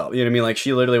yourself. You know what I mean? Like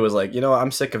she literally was like,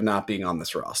 I'm sick of not being on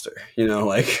this roster.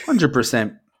 Like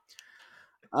 100%.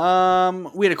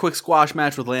 We had a quick squash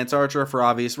match with Lance Archer for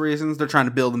obvious reasons. They're trying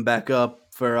to build him back up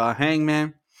for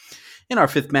Hangman. In our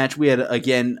fifth match, we had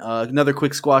again another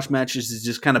quick squash match. This is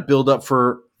just kind of build up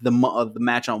for the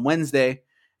match on Wednesday,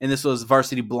 and this was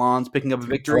Varsity Blondes picking up a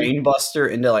victory.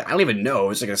 Brainbuster into I don't even know.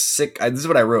 It's like a sick. This is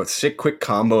what I wrote: sick, quick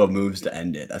combo of moves to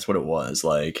end it. That's what it was.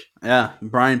 Yeah,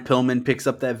 Brian Pillman picks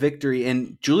up that victory,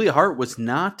 and Julia Hart was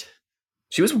not.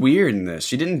 She was weird in this.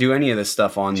 She didn't do any of this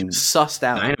stuff on sussed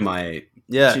out Dynamite.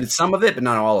 Yeah, she did some of it, but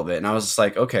not all of it. And I was just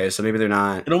like, okay, so maybe they're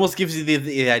not. It almost gives you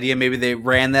the idea. Maybe they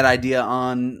ran that idea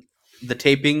on the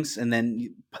tapings, and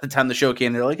then by the time the show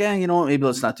came, they're like, maybe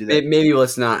let's not do that. Maybe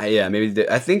let's not. Yeah, maybe.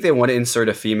 I think they want to insert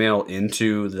a female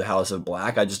into the House of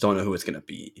Black. I just don't know who it's going to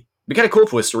be. It'd be kind of cool if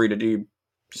it was Sarita Deeb.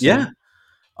 So. Yeah.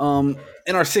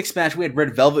 In our sixth match, we had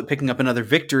Red Velvet picking up another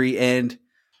victory, and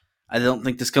I don't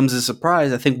think this comes as a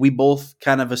surprise. I think we both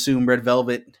kind of assume Red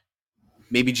Velvet,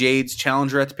 maybe Jade's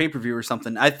challenger at the pay-per-view or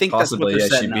something. I think possibly, that's what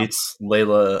they're setting she beats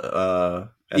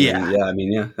Layla.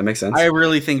 That makes sense. I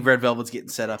really think Red Velvet's getting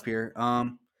set up here.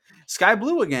 Sky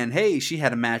Blue again. Hey, she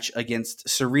had a match against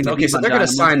Serena. Okay, so they're going to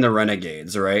sign the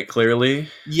Renegades, right? Clearly.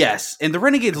 Yes, and the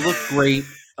Renegades look great.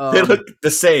 They look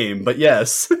the same, but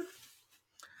yes.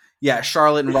 Yeah,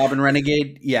 Charlotte and Robin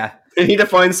Renegade. Yeah. They need to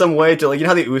find some way to,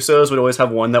 how the Usos would always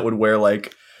have one that would wear,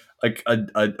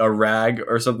 a rag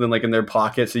or something, in their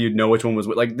pocket so you'd know which one was...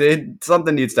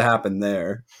 something needs to happen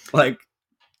there.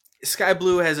 Sky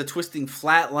Blue has a twisting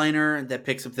flatliner that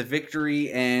picks up the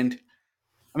victory, and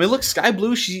look, Sky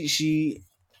Blue, she's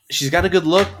got a good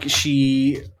look.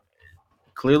 She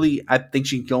clearly, I think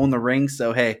she can go in the ring.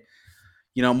 So hey,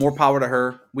 more power to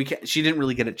her. She didn't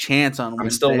really get a chance on Wednesday. I'm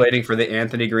still waiting for the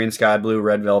Anthony Green Sky Blue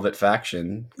Red Velvet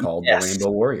faction called the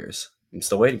Rainbow Warriors. I'm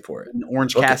still waiting for it. And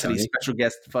Orange Cassidy, special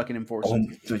guest fucking enforcer.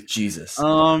 Oh, Jesus.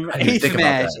 Eighth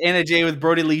match, Anna Jay with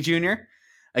Brody Lee Jr.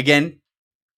 Again,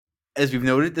 as we've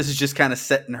noted, this is just kind of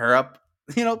setting her up.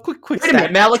 Quick Wait a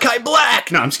minute, Malachi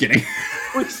Black. No, I'm just kidding.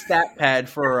 Quick stat pad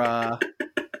for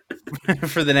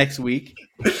for the next week.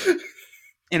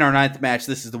 In our 9th match,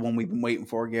 this is the one we've been waiting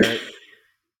for, Garrett.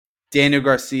 Daniel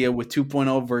Garcia with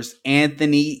 2.0 versus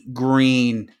Anthony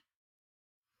Green.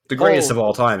 The greatest of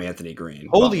all time, Anthony Green.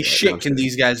 Holy shit, can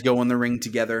these guys go in the ring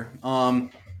together?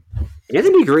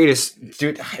 Anthony Green is...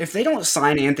 Dude, if they don't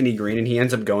sign Anthony Green and he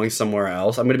ends up going somewhere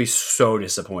else, I'm going to be so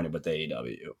disappointed with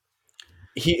AEW.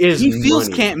 He feels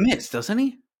can't miss, doesn't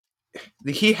he?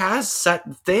 He has that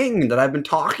thing that I've been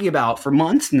talking about for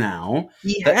months now.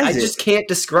 I just can't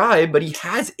describe, but he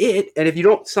has it. And if you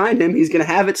don't sign him, he's going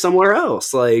to have it somewhere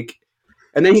else.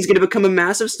 And then he's going to become a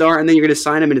massive star, and then you're going to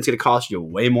sign him, and it's going to cost you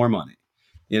way more money.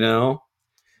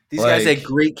 These guys had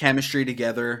great chemistry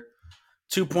together.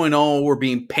 2.0 were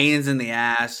being pains in the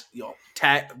ass,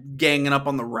 ganging up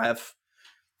on the ref.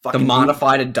 The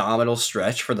modified abdominal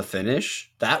stretch for the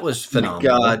finish, that was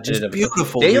phenomenal. Oh my God, just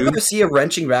beautiful. They ever see a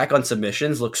wrenching back on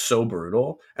submissions look so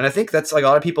brutal, and I think that's a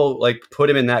lot of people put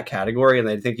him in that category, and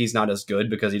they think he's not as good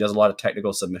because he does a lot of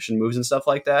technical submission moves and stuff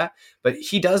like that. But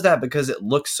he does that because it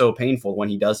looks so painful when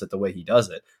he does it the way he does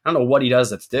it. I don't know what he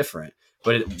does that's different,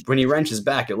 but when he wrenches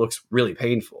back, it looks really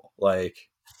painful. I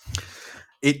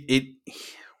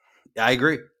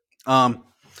agree.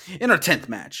 In our 10th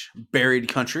match, Buried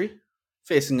Country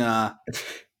facing a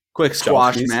quick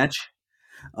squash match.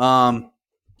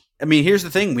 Here's the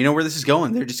thing. We know where this is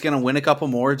going. They're just going to win a couple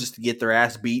more just to get their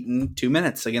ass beaten 2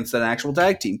 minutes against an actual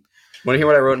tag team. Want to hear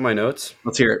what I wrote in my notes?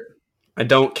 Let's hear it. I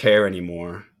don't care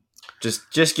anymore.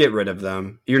 Just get rid of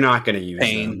them. You're not going to use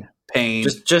them. Pain.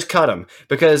 Just cut them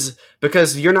because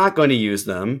you're not going to use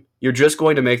them. You're just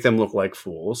going to make them look like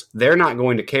fools. They're not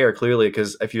going to care clearly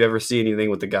because if you ever see anything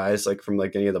with the guys from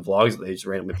any of the vlogs that they just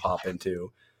randomly pop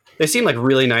into, they seem like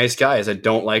really nice guys that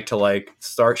don't like to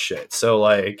start shit. So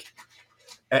I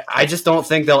just don't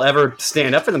think they'll ever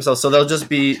stand up for themselves. So they'll just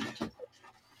be.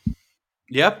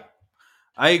 Yep,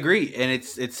 I agree, and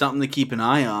it's something to keep an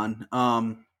eye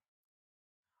on.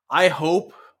 I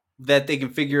hope that they can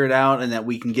figure it out and that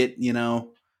we can get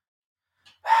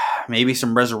maybe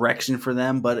some resurrection for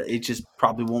them, but it just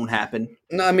probably won't happen.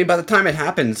 No, by the time it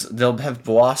happens, they'll have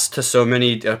lost to so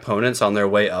many opponents on their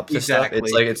way up to stuff.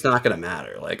 It's not going to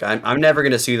matter. I'm never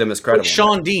going to see them as credible.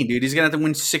 Sean Dean, dude, he's going to have to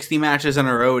win 60 matches in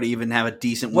a row to even have a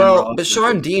decent win. Well, but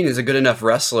Sean Dean is a good enough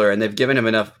wrestler, and they've given him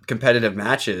enough competitive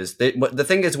matches. The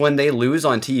thing is, when they lose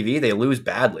on TV, they lose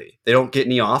badly. They don't get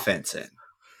any offense in.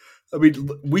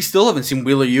 We still haven't seen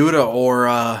Wheeler Yuta or...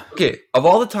 Okay, of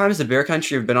all the times the Bear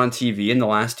Country have been on TV in the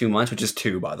last 2 months, which is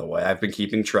 2, by the way, I've been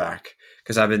keeping track,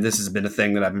 because this has been a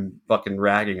thing that I've been fucking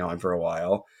ragging on for a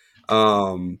while.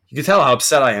 You can tell how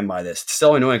upset I am by this. It's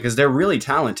so annoying, because they're really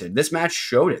talented. This match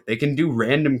showed it. They can do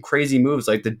random crazy moves,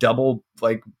 like the double,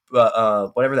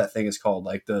 whatever that thing is called.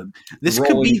 This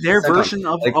could be their version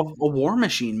of a War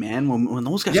Machine, man, when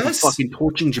those guys were fucking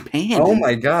torching Japan. Oh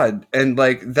my God. And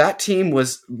that team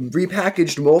was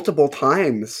repackaged multiple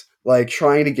times,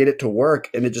 trying to get it to work,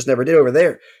 and it just never did over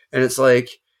there. And it's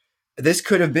this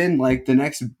could have been the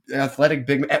next athletic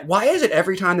big man. Why is it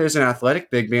every time there's an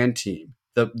athletic big man team,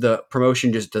 the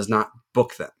promotion just does not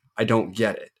book them? I don't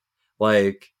get it.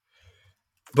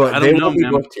 But they won't be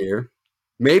booked here.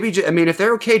 Maybe, if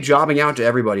they're okay jobbing out to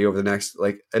everybody over the next,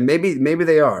 and maybe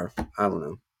they are. I don't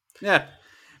know. Yeah.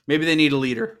 Maybe they need a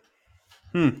leader.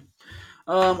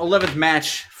 11th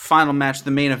match, final match, the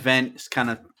main event is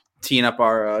kind of teeing up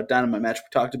our Dynamite match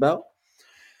we talked about.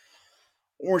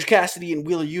 Orange Cassidy and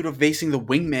Wheeler Yuta facing the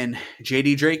Wingmen,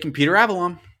 JD Drake and Peter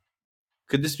Avalon.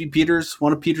 Could this be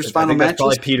one of Peter's final matches? That's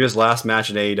probably Peter's last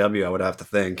match in AEW, I would have to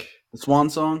think. The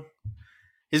Swan Song.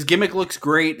 His gimmick looks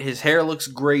great. His hair looks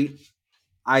great.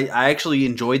 I actually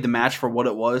enjoyed the match for what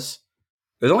it was.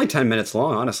 It was only 10 minutes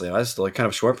long, honestly. I was kind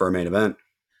of short for a main event.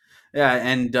 Yeah,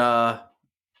 and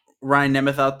Ryan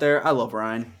Nemeth out there. I love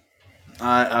Ryan.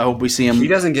 I hope we see him. He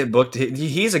doesn't get booked.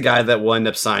 He's a guy that will end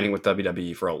up signing with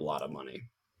WWE for a lot of money.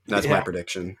 That's my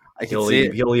prediction. He'll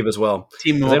leave as well.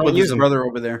 Team up with his brother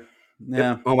over there.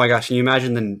 Yeah. Oh my gosh! Can you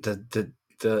imagine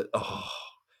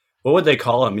what would they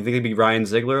call him? You think it'd be Ryan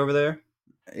Ziegler over there?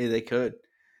 Yeah, they could.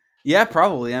 Yeah,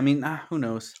 probably. Who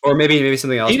knows? Or maybe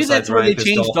something else. Maybe that's where they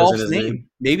changed Dolph's name.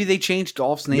 Maybe they changed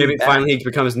Dolph's name. Maybe finally he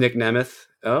becomes Nick Nemeth.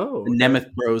 Oh, the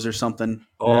Nemeth Bros or something.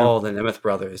 Oh, the Nemeth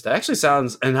Brothers. That actually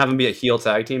sounds, and have them be a heel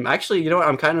tag team. Actually, you know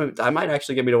what? I might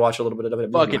actually get me to watch a little bit of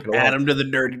WWE. Fucking add them to the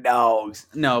Dirty Dogs.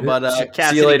 No, but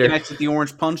Cassidy connects with the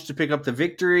Orange Punch to pick up the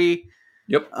victory.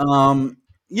 Yep.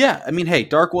 Yeah. Hey,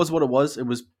 Dark was what it was. It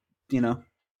was, and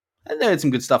they had some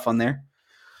good stuff on there.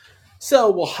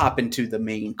 So we'll hop into the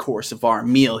main course of our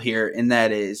meal here, and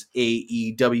that is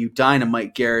AEW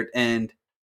Dynamite, Garrett, and a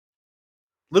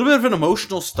little bit of an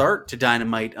emotional start to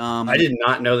Dynamite. I did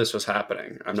not know this was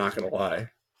happening. I'm not going to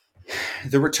lie.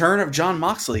 The return of Jon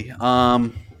Moxley.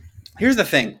 Here's the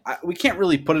thing. We can't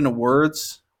really put into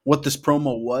words what this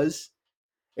promo was.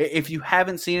 If you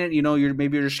haven't seen it,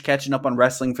 you're just catching up on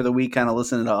wrestling for the week, kind of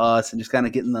listening to us and just kind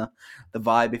of getting the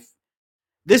vibe. If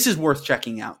this is worth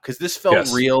checking out because this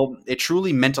felt real. It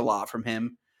truly meant a lot from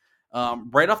him.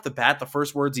 Right off the bat, the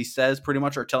first words he says pretty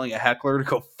much are telling a heckler to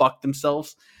go fuck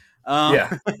themselves.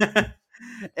 And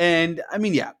I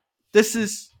mean, this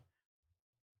is.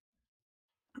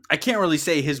 I can't really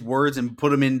say his words and put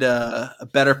them into a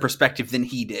better perspective than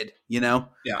he did, Yeah.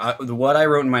 What I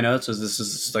wrote in my notes was this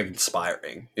is like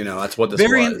inspiring. That's what this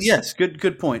was. Yes,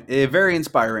 good point. Very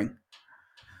inspiring.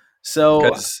 So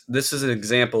this is an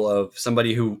example of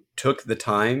somebody who took the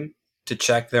time to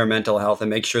check their mental health and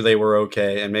make sure they were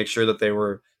okay and make sure that they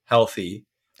were healthy.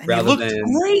 And he looked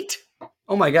great.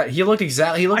 Oh my god, he looked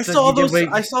exactly. I saw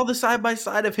the side by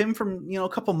side of him from a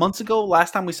couple months ago.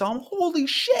 Last time we saw him, holy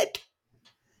shit!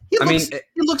 He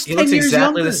looks 10 years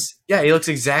exactly younger. He looks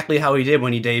exactly how he did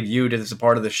when he debuted as a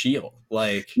part of the Shield.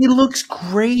 Like he looks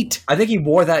great. I think he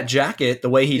wore that jacket the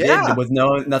way he did with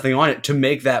nothing on it to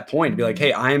make that point. Be like,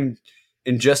 hey, I'm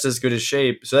in just as good a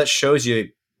shape. So that shows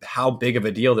you how big of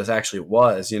a deal this actually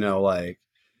was. Like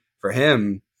for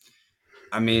him.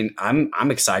 I mean,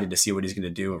 I'm excited to see what he's going to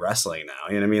do in wrestling now.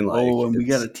 You know what I mean? Like, and we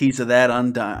got a tease of that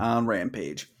on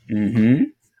Rampage.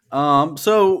 Mm-hmm.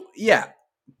 So yeah.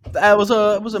 That was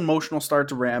an emotional start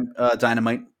to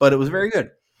Dynamite, but it was very good.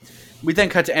 We then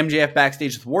cut to MJF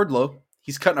backstage with Wardlow.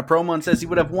 He's cutting a promo and says he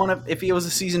would have won if he was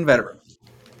a seasoned veteran.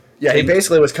 Yeah, he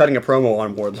basically was cutting a promo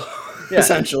on Wardlow. Yeah,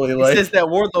 essentially. He says that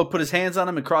Wardlow put his hands on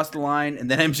him and crossed the line, and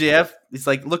then MJF, he's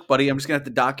like, look, buddy, I'm just going to have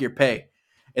to dock your pay.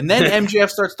 And then MJF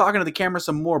starts talking to the camera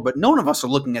some more, but none of us are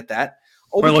looking at that.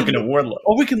 We're looking at Wardlow.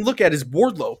 All we can look at is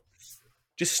Wardlow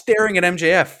just staring at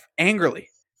MJF angrily.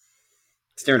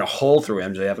 Staring a hole through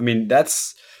MJF. I mean,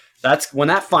 that's when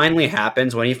that finally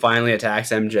happens, when he finally attacks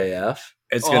MJF,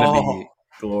 it's going to be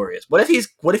glorious. What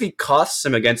if he costs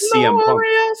him against CM Punk?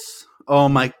 Oh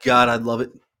my god, I'd love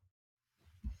it.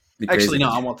 Actually, no,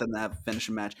 I want them to have a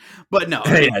finishing match. But no.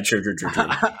 Yeah, true.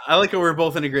 I like how we're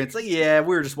both in agreement. It's like, yeah,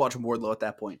 we were just watching Wardlow at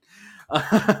that point.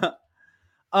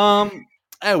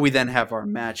 And we then have our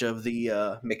match of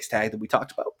the mixed tag that we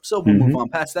talked about. So we'll move on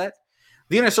past that.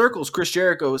 The Inner Circles, Chris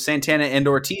Jericho, Santana, and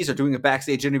Ortiz are doing a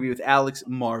backstage interview with Alex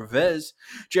Marvez.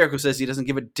 Jericho says he doesn't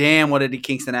give a damn what Eddie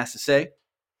Kingston has to say.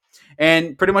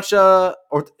 And pretty much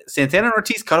Santana and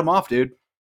Ortiz cut him off, dude.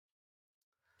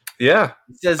 Yeah.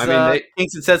 He says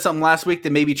Kingston said something last week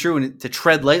that may be true and to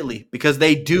tread lightly because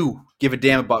they do give a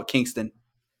damn about Kingston.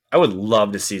 I would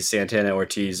love to see Santana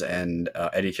Ortiz and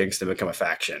Eddie Kingston become a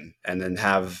faction and then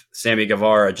have Sammy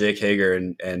Guevara, Jake Hager,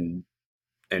 and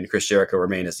Chris Jericho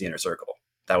remain as the Inner Circle.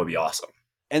 That would be awesome.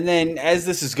 And then as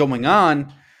this is going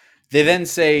on, they then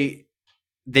say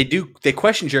they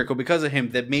question Jericho because of him.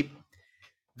 That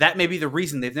may be the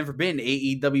reason they've never been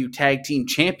AEW Tag Team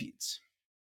Champions.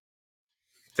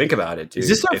 Think about it, dude. Is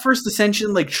this our first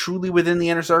ascension, like truly within the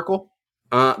Inner Circle?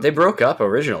 They broke up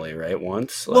originally, right?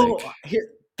 Once.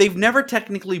 They've never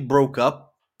technically broke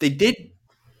up. They did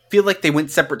feel like they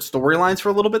went separate storylines for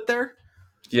a little bit there.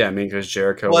 Yeah, I mean, because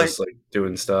Jericho was like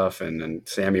doing stuff, and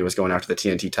Sammy was going after the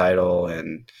TNT title,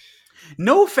 and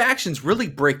no factions really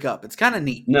break up. It's kind of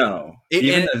neat. No,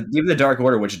 even the Dark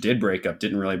Order, which did break up,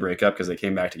 didn't really break up because they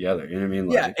came back together. You know what I mean?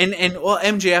 Like, and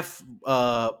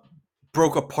MJF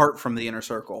broke apart from the Inner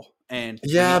Circle, and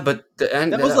but the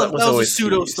end that was a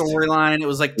pseudo storyline. It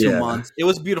was like 2 months. It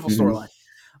was a beautiful storyline.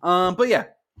 But yeah.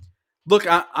 Look,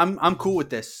 I'm cool with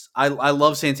this. I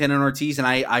love Santana and Ortiz, and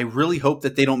I really hope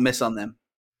that they don't miss on them.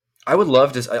 I would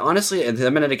love to. Honestly, and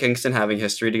them and Eddie Kingston having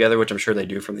history together, which I'm sure they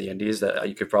do from the Indies, that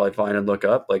you could probably find and look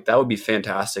up. Like that would be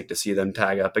fantastic to see them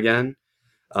tag up again.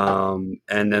 And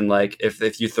then like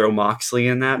if you throw Moxley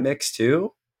in that mix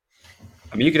too,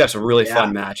 I mean you could have some really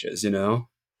fun matches. I'm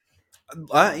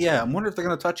wondering if they're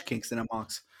going to touch Kingston and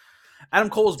Mox.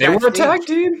 Adam Cole's they were a tag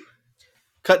team.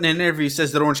 Cutting an interview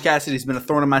says that Orange Cassidy's been a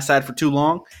thorn in my side for too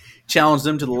long. Challenged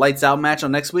him to the Lights Out match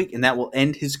on next week, and that will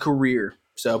end his career.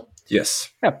 So yes,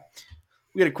 we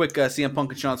got a quick CM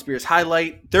Punk and Shawn Spears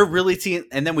highlight. They're really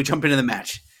and then we jump into the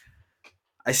match.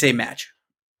 I say match,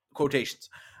 quotations.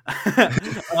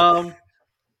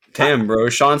 Damn, bro,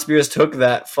 Shawn Spears took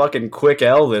that fucking quick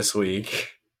L this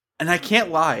week, and I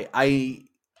can't lie.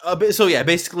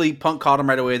 Basically, Punk caught him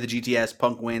right away. The GTS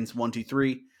Punk wins 1, 2,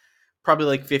 3. Probably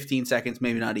like 15 seconds,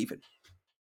 maybe not even.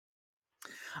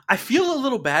 I feel a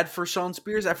little bad for Shawn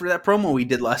Spears after that promo he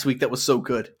did last week that was so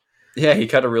good. Yeah, he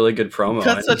cut a really good promo. He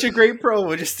cut such a great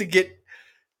promo just to get.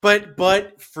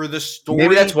 But for the story,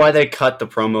 maybe that's why they cut the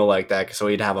promo like that, so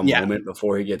he'd have a moment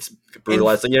before he gets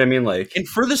brutalized. You know what I mean? Like, and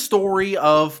for the story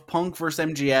of Punk versus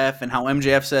MJF and how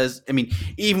MJF says, I mean,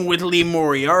 even with Lee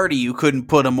Moriarty, you couldn't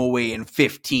put him away in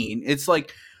 15. It's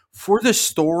like, for the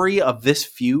story of this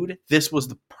feud, this was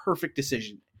the perfect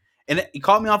decision. And it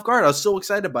caught me off guard. I was so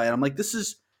excited by it. I'm like,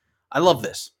 I love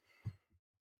this.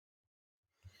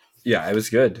 Yeah, it was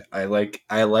good. I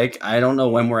don't know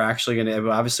when we're actually going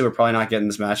to, obviously we're probably not getting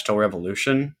this match till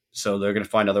Revolution, so they're going to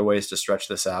find other ways to stretch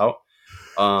this out.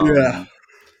 I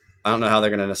don't know how they're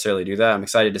going to necessarily do that. I'm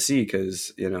excited to see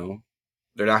because, they're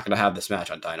not going to have this match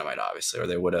on Dynamite, obviously, or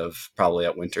they would have probably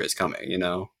at Winter is Coming,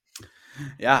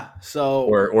 Yeah, so.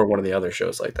 Or one of the other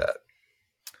shows like that.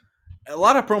 A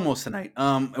lot of promos tonight.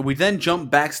 We then jump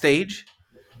backstage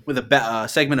with a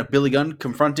segment of Billy Gunn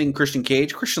confronting Christian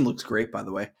Cage. Christian looks great, by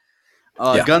the way.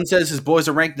 Gunn says his boys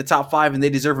are ranked in the top 5 and they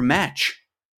deserve a match.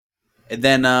 And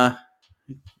then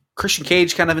Christian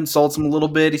Cage kind of insults him a little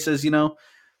bit. He says,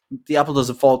 the apple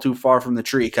doesn't fall too far from the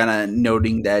tree, kind of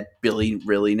noting that Billy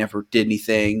really never did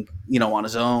anything, on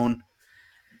his own.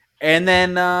 And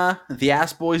then the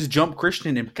Ass Boys jump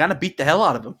Christian and kind of beat the hell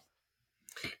out of him.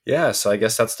 Yeah, so I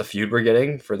guess that's the feud we're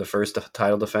getting for the first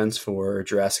title defense for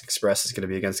Jurassic Express is going to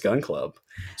be against Gun Club.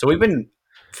 So we've been,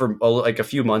 for like a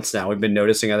few months now, we've been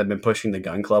noticing that they've been pushing the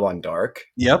Gun Club on Dark.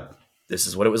 Yep. This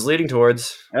is what it was leading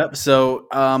towards. Yep. So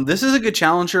this is a good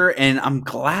challenger, and I'm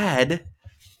glad,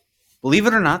 believe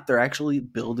it or not, they're actually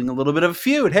building a little bit of a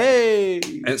feud. Hey!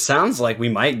 And it sounds like we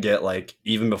might get, like,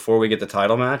 even before we get the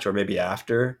title match, or maybe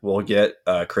after, we'll get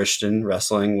Christian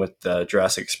wrestling with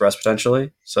Jurassic Express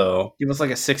potentially. So give us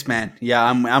like a 6-man. Yeah,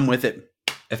 I'm with it.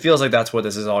 It feels like that's what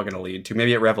this is all going to lead to.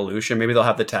 Maybe at Revolution, maybe they'll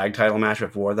have the tag title match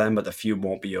before then, but the feud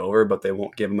won't be over, but they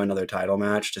won't give them another title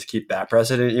match. Just keep that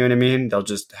precedent, you know what I mean? They'll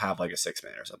just have like a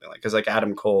 6-man or something, like, because like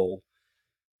Adam Cole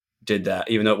did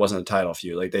that, even though it wasn't a title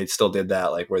feud. Like they still did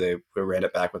that, like where they ran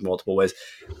it back with multiple ways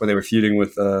when they were feuding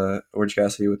with Orange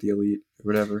Cassidy with the Elite or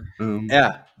whatever.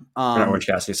 Not Orange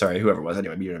Cassidy, sorry, whoever it was.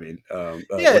 Anyway, you know what I mean?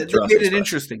 Yeah, they made it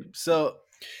interesting. So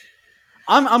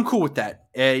I'm cool with that.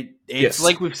 It's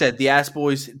like we've said, the Ass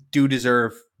Boys do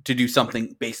deserve to do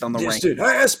something based on the ranking.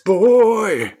 Ass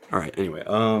Boy. All right. Anyway,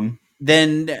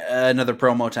 then another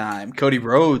promo time. Cody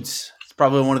Rhodes. It's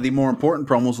probably one of the more important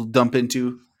promos we'll dump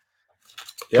into.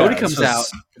 Yeah, Cody comes out.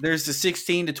 There's the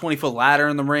 16 to 20 foot ladder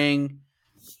in the ring.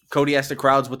 Cody asks the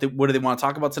crowds what do they want to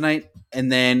talk about tonight,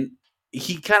 and then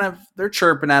they're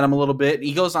chirping at him a little bit.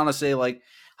 He goes on to say like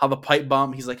how the pipe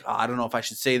bomb. He's like, I don't know if I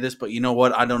should say this, but you know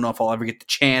what? I don't know if I'll ever get the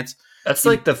chance. That's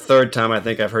like the third time I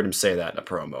think I've heard him say that in a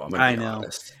promo. I know.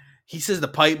 Honest. He says the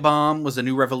pipe bomb was a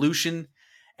new revolution,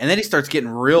 and then he starts getting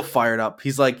real fired up.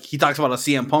 He's like, he talks about how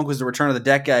CM Punk was the return of the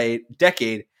decade,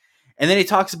 and then he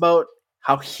talks about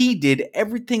how he did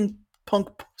everything Punk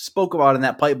spoke about in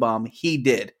that pipe bomb. He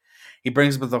did. He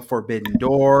brings up the Forbidden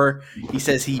Door. He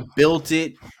says he built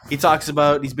it. He talks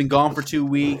about he's been gone for 2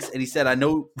 weeks, and he said, I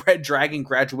know Red Dragon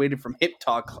graduated from hip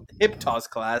toss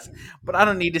class, but I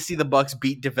don't need to see the Bucks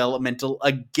beat Developmental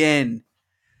again.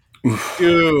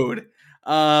 Dude.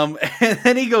 And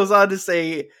then he goes on to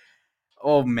say,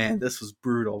 oh man, this was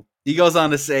brutal. He goes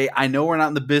on to say, I know we're not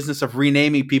in the business of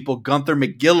renaming people Gunther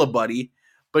McGillibuddy,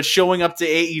 but showing up to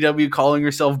AEW calling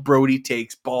herself Brody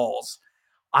Takes Balls.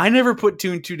 I never put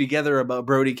 2 and 2 together about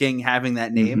Brody King having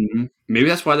that name. Mm-hmm. Maybe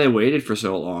that's why they waited for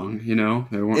so long. They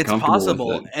weren't it's comfortable possible.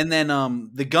 with it. And then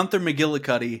the Gunther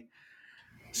McGillicuddy.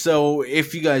 So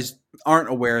if you guys aren't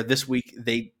aware, this week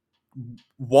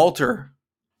Walter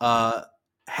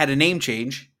had a name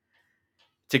change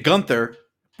to Gunther,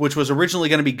 which was originally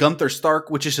going to be Gunther Stark,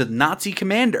 which is a Nazi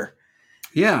commander.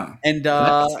 Yeah. And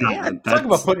talk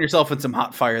about putting yourself in some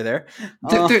hot fire there.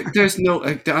 There's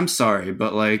no, I'm sorry,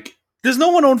 but like, there's no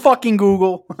one on fucking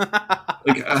Google.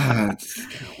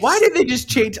 Why did they just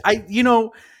change?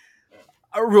 Real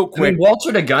quick. I mean,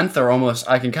 Walter to Gunther almost,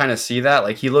 I can kind of see that.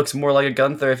 Like, he looks more like a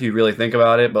Gunther if you really think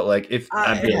about it. But like, if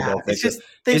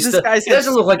he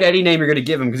doesn't look like any name you're going to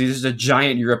give him because he's just a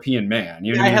giant European man.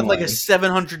 You know, I had like a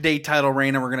 700-day title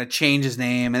reign, and we're going to change his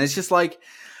name, and it's just like,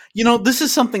 this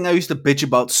is something I used to bitch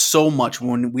about so much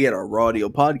when we had our Raw Audio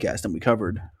podcast and we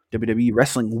covered WWE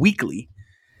Wrestling Weekly.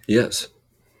 Yes.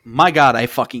 My God, I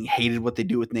fucking hated what they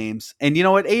do with names. And you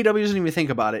know what? AEW doesn't even think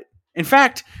about it. In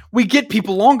fact, we get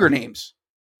people longer names.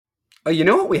 You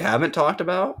know what we haven't talked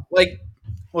about? Like,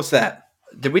 what's that?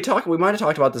 Did we talk? We might have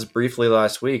talked about this briefly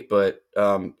last week, but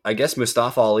I guess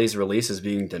Mustafa Ali's release is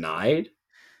being denied.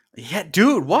 Yeah,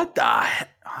 dude, what the?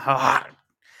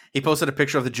 He posted a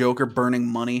picture of the Joker burning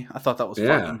money. I thought that was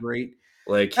fucking great.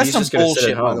 Like, That's he's some just going to sit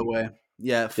bullshit, at home. by the way.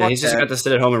 Yeah, he's just got to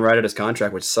sit at home and write out his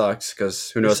contract, which sucks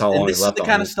because who knows how long he's left on it. This is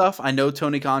the kind of stuff I know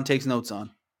Tony Khan takes notes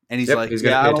on. And he's like, he's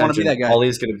I don't want to be that guy.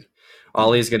 Ollie's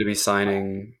going to be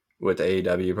signing with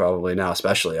AEW probably now,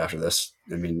 especially after this.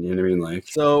 I mean, you know what I mean? Like,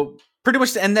 so pretty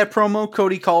much to end that promo,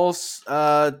 Cody calls,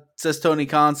 says Tony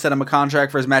Khan sent him a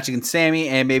contract for his match against Sammy,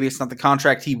 and maybe it's not the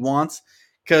contract he wants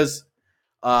because,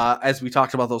 as we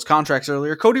talked about those contracts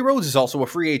earlier, Cody Rhodes is also a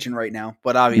free agent right now,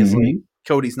 but obviously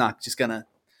Cody's not just gonna.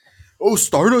 Oh,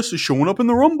 Stardust is showing up in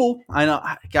the Rumble. I know,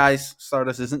 guys.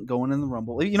 Stardust isn't going in the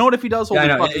Rumble. You know what? If he does, holy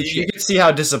fucking shit. You can see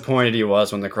how disappointed he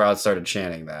was when the crowd started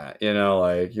chanting that. You know,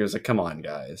 like he was like, "Come on,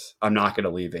 guys, I'm not going to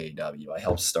leave AEW. I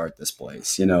helped start this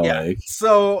place." You know, like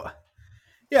so.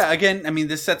 Yeah, again, I mean,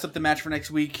 this sets up the match for next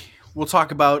week. We'll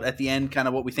talk about at the end kind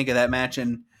of what we think of that match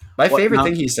and my favorite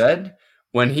thing he said.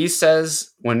 When he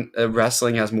says when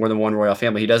wrestling has more than one royal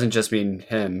family, he doesn't just mean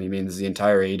him. He means the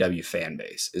entire AEW fan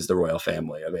base is the royal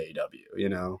family of AEW, you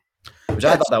know? Which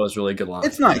I thought that was really good line.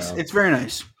 It's nice. You know? It's very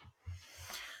nice.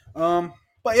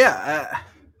 But yeah.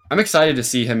 I'm excited to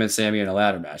see him and Sammy in a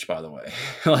ladder match, by the way.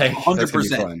 Like, 100%. That's gonna be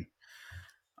fun.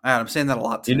 I'm saying that a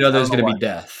lot today. You know there's going to be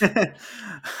death.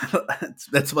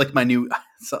 That's like my new...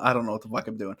 So I don't know what the fuck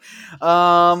I'm doing.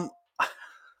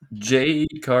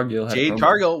 Jade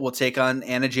Cargill will take on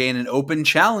Anna Jay in an open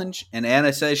challenge, and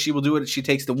Anna says she will do it if she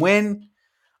takes the win.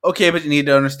 Okay, but you need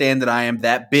to understand that I am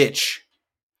that bitch.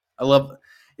 I love,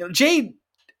 Jade.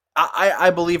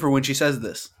 I believe her when she says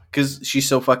this because she's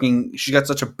so fucking. She got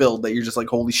such a build that you're just like,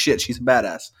 holy shit, she's a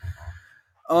badass.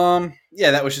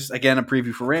 Yeah, that was just again a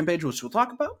preview for Rampage, which we'll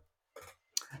talk about.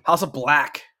 House of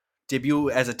Black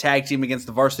debut as a tag team against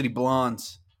the Varsity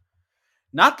Blondes.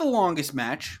 Not the longest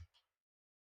match.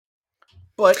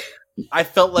 But I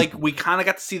felt like we kind of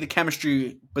got to see the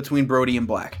chemistry between Brody and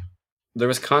Black. There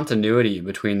was continuity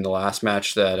between the last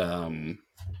match that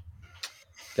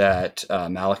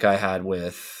Malachi had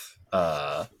with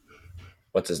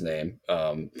what's his name,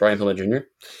 Brian Pillman Jr.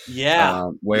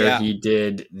 Yeah, where he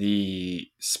did the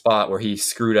spot where he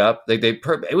screwed up.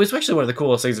 It was actually one of the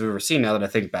coolest things I've ever seen. Now that I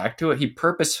think back to it, he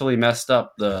purposefully messed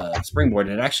up the springboard,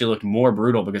 and it actually looked more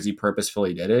brutal because he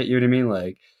purposefully did it. You know what I mean?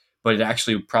 Like. But it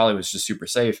actually probably was just super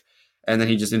safe. And then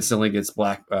he just instantly gets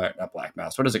not Black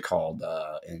Mass. What is it called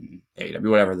in AEW?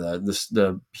 Whatever,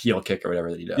 the heel kick or whatever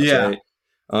that he does. Yeah.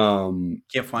 Right?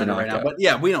 Can't find it right now. But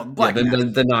yeah, we know. Black Mass.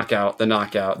 The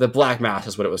knockout. The Black Mass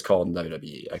is what it was called in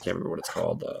WWE. I can't remember what it's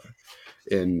called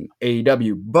in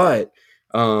AEW. But,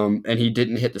 and he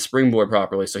didn't hit the springboard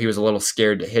properly, so he was a little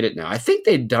scared to hit it now. I think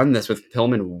they'd done this with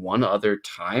Pillman one other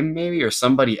time, maybe, or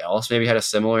somebody else maybe had a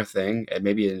similar thing, and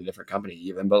maybe in a different company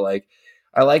even. But like,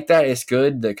 I like that. It's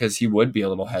good because he would be a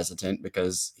little hesitant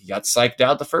because he got psyched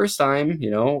out the first time.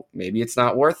 You know, maybe it's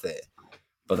not worth it.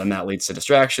 But then that leads to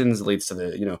distractions. It leads to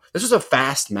this was a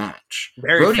fast match.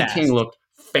 Brody fast. King looked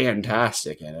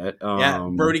fantastic in it.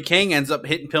 Brody King ends up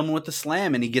hitting Pillman with the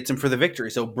slam, and he gets him for the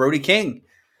victory. So Brody King.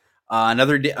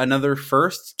 Another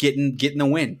first, getting the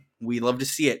win. We love to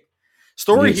see it.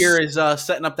 Story here is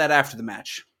setting up that after the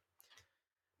match.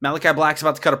 Malachi Black's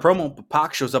about to cut a promo, but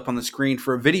Pac shows up on the screen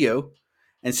for a video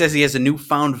and says he has a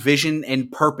newfound vision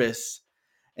and purpose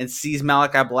and sees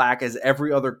Malachi Black as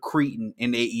every other cretin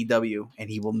in AEW, and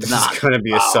he will not. This is going to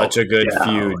be such a good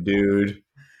feud, dude.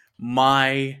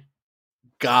 My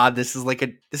God, this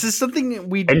is something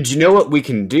we. And you know what we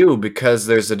can do because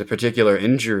there's a particular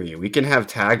injury? We can have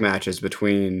tag matches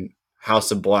between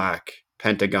House of Black,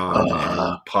 Pentagon,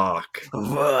 and Pac.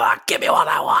 Give me what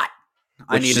I want.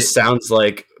 Which just sounds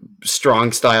like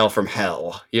strong style from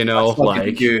hell, you know,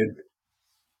 like. Dude.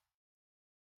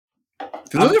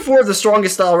 Those are four of the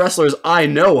strongest style wrestlers I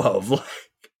know of.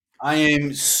 I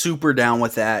am super down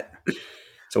with that.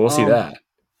 So we'll see that.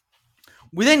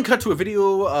 We then cut to a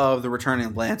video of the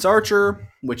returning Lance Archer,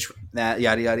 which that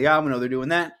yada yada yada. We know they're doing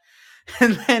that,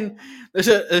 and then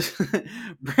there's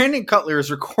Brandon Cutler is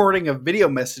recording a video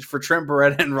message for Trent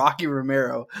Beretta and Rocky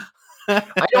Romero.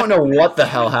 I don't know what the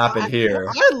hell happened here.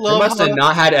 They must have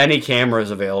not had any cameras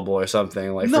available or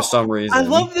something for some reason. I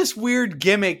love this weird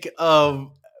gimmick of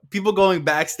people going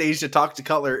backstage to talk to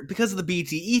Cutler because of the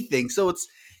BTE thing. So it's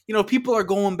people are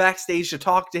going backstage to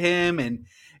talk to him, and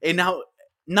now.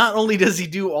 Not only does he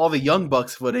do all the Young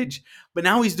Bucks footage, but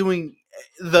now he's doing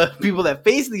the people that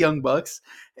face the Young Bucks.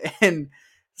 And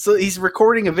so he's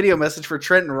recording a video message for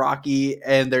Trent and Rocky,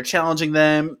 and they're challenging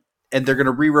them, and they're going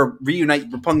to reunite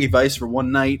Roppongi Vice for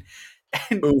one night.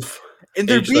 And, and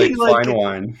they're being fine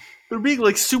wine. They're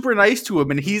being super nice to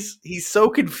him, and he's so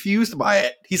confused by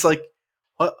it. He's like,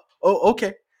 "What? Oh,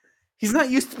 okay." He's not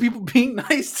used to people being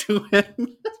nice to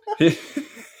him.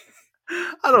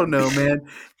 I don't know, man.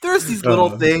 There's these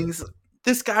little things.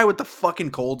 This guy with the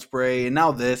fucking cold spray, and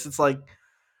now this. It's like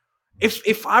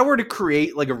if I were to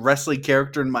create like a wrestling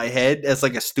character in my head as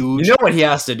like a stooge, you know what he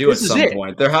has to do at some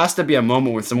point? There has to be a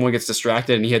moment when someone gets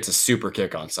distracted and he hits a super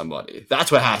kick on somebody.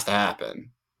 That's what has to happen.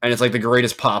 And it's like the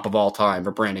greatest pop of all time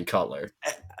for Brandon Cutler.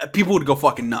 People would go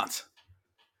fucking nuts.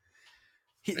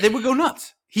 They would go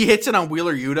nuts. He hits it on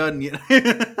Wheeler Yuta, and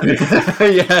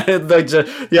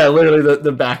literally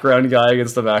the background guy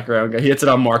against the background guy. He hits it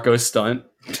on Marco's stunt.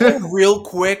 Real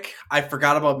quick, I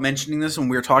forgot about mentioning this when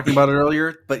we were talking about it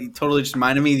earlier, but you totally just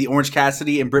reminded me. The Orange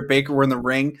Cassidy and Britt Baker were in the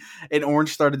ring, and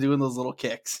Orange started doing those little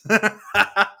kicks. Yeah,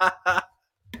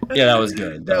 that was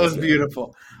good. That was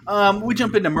beautiful. We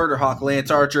jump into Murder Hawk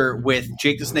Lance Archer with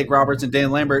Jake the Snake Roberts and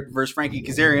Dan Lambert versus Frankie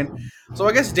Kazarian. So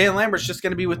I guess Dan Lambert's just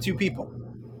going to be with two people.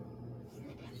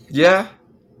 Yeah.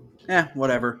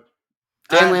 Whatever.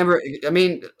 Dan Lambert, I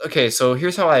mean, okay, so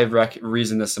here's how I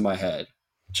reasoned this in my head.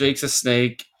 Jake's a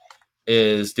Snake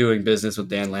is doing business with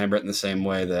Dan Lambert in the same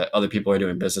way that other people are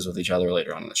doing business with each other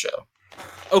later on in the show.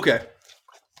 Okay.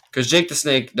 Because Jake the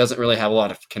Snake doesn't really have a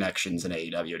lot of connections in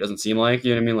AEW. It doesn't seem like,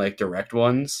 you know what I mean, like direct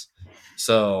ones.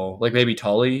 So, like maybe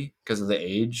Tully because of the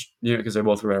age, you know, because they're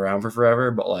both been around for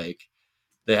forever, but like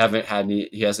they haven't had any,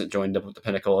 he hasn't joined up with the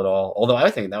Pinnacle at all. Although I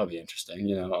think that would be interesting,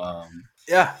 you know.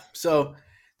 Yeah, so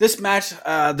this match,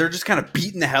 they're just kind of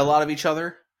beating the hell out of each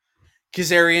other.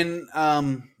 Kazarian,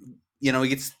 he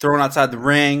gets thrown outside the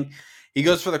ring. He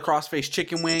goes for the crossface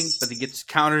chicken wing, but he gets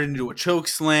countered into a choke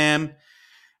slam.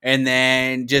 And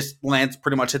then just Lance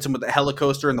pretty much hits him with the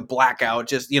helicoaster and the blackout.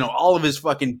 Just, all of his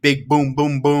fucking big boom,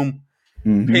 boom, boom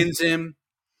pins him.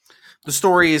 The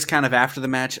story is kind of after the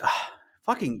match.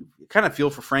 Fucking kind of feel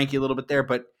for Frankie a little bit there,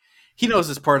 but he knows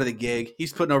it's part of the gig.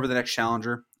 He's putting over the next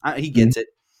challenger. He gets it.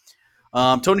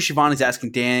 Tony Schiavone's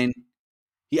asking Dan.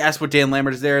 He asks what Dan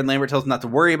Lambert is there, and Lambert tells him not to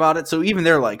worry about it. So even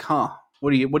they're like,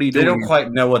 what are you doing? They don't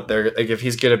quite know what they're like if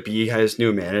he's gonna be his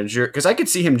new manager. Because I could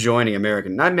see him joining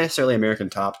American, not necessarily American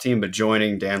Top Team, but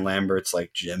joining Dan Lambert's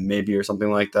like gym maybe or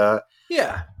something like that.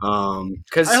 Yeah.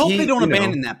 Because I hope they don't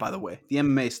abandon that. By the way, the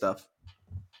MMA stuff.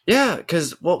 Yeah,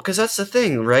 because that's the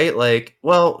thing, right? Like,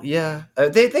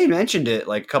 they mentioned it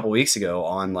like a couple weeks ago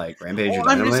on like Rampage.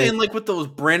 I'm just saying, like with those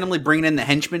randomly bringing in the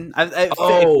henchmen.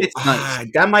 It's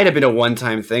nice. That might have been a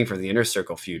one-time thing for the Inner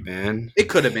Circle feud, man. It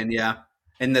could have been, yeah.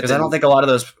 And because I don't think a lot of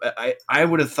those. I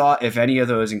would have thought if any of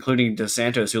those, including Dos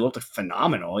Santos, who looked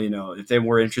phenomenal, if they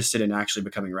were interested in actually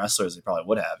becoming wrestlers, they probably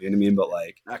would have. You know what I mean? But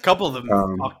like a couple of them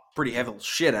talk pretty heavy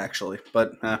shit, actually.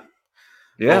 But so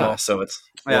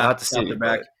we'll have to see.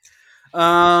 Back.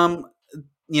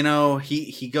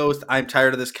 He goes, I'm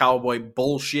tired of this cowboy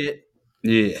bullshit.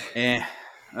 Yeah.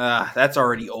 That's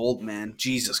already old, man.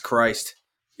 Jesus Christ.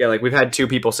 Yeah, like we've had two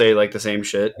people say like the same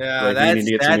shit. Yeah, like,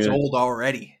 that's old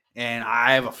already. And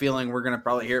I have a feeling we're going to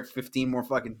probably hear it 15 more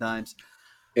fucking times.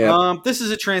 Yeah. This is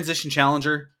a transition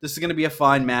challenger. This is going to be a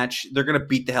fine match. They're going to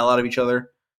beat the hell out of each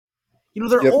other.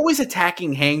 They're always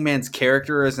attacking Hangman's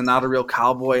character as not a real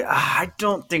cowboy. I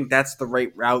don't think that's the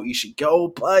right route you should go,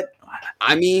 but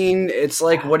I mean, it's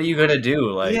like, what are you gonna do?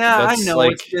 Like, I know.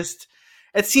 Like, it's just,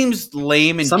 it seems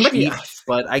lame and cheap,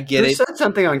 but I get it. Said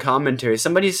something on commentary.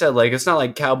 Somebody said like it's not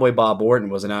like Cowboy Bob Orton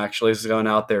wasn't actually going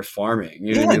out there farming.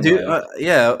 You know what I mean? Dude.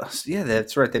 Yeah,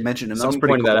 that's right. They mentioned him. Someone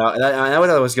pointed that out. And I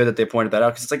thought it was good that they pointed that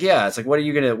out because it's like, it's like, what are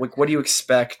you gonna? What do you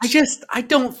expect? I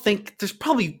don't think there's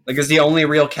probably like is the only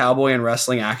real cowboy in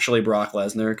wrestling actually Brock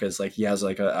Lesnar because like he has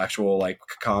like an actual like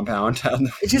compound out in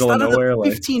the middle of nowhere.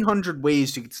 1,500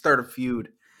 ways you could start a feud.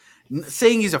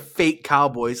 Saying he's a fake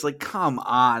cowboy is like, come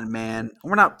on, man.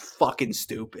 We're not fucking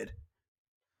stupid.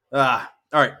 All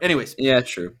right. Anyways. Yeah,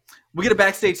 true. We get a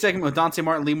backstage segment with Dante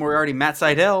Martin, Lee Moriarty, Matt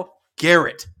Sydal,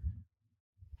 Garrett.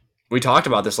 We talked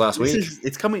about this last week.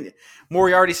 It's coming.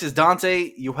 Moriarty says,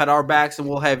 Dante, you had our backs and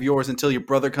we'll have yours until your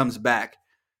brother comes back.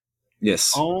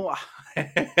 Yes. Oh.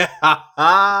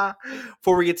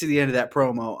 Before we get to the end of that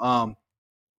promo,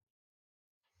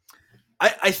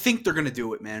 I think they're going to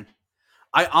do it, man.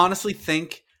 I honestly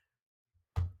think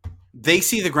they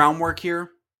see the groundwork here.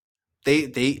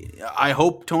 I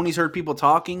hope Tony's heard people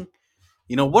talking.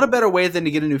 What a better way than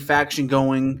to get a new faction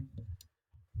going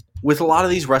with a lot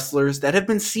of these wrestlers that have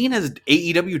been seen as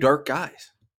AEW dark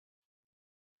guys.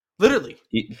 Literally.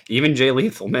 Even Jay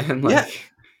Lethal, man.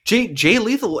 Jay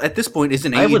Lethal at this point is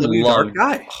an AEW dark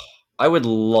guy. I would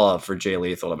love for Jay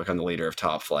Lethal to become the leader of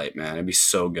Top Flight, man. It'd be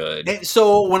so good. And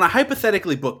so when I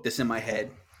hypothetically booked this in my head,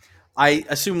 I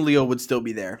assume Leo would still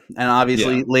be there, and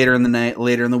obviously later in the night,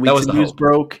 later in the week, the news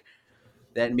broke.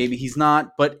 that maybe he's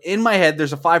not. But in my head,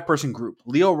 there's a 5-person group: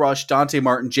 Lio Rush, Dante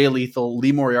Martin, Jay Lethal,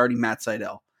 Lee Moriarty, Matt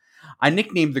Seidel. I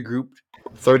nicknamed the group.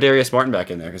 Throw Darius Martin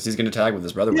back in there because he's going to tag with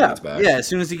his brother when he gets back. Yeah, as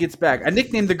soon as he gets back. I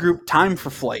nicknamed the group Time for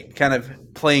Flight, kind of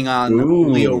playing on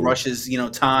Lio Rush's,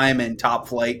 time and top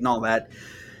flight and all that.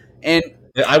 And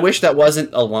I wish that wasn't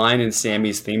a line in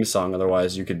Sammy's theme song.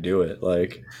 Otherwise, you could do it.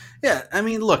 Yeah, I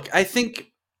mean, look, I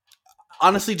think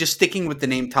honestly, just sticking with the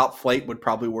name Top Flight would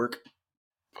probably work.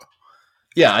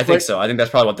 Yeah, I think so. I think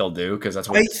that's probably what they'll do because that's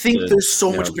what I think there's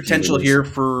so much potential here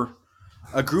for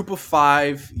a group of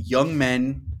 5 young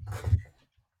men,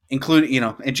 including,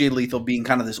 and Jay Lethal being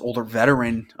kind of this older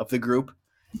veteran of the group.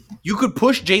 You could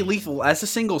push Jay Lethal as a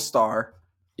single star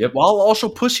while also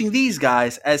pushing these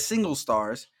guys as single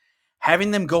stars,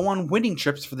 having them go on winning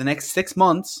trips for the next 6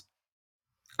 months.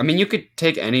 I mean, you could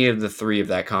take any of the 3 of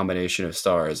that combination of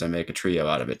stars and make a trio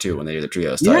out of it too when they do the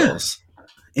trio styles.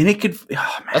 And it could.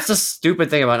 That's the stupid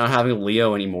thing about not having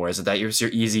Leo anymore is that your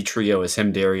easy trio is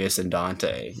him, Darius, and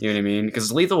Dante. You know what I mean?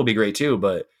 Because Lethal will be great too,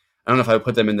 but I don't know if I would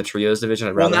put them in the trios division.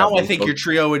 I'd rather. Well, now I think your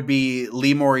trio would be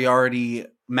Lee Moriarty,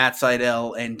 Matt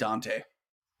Seidel, and Dante.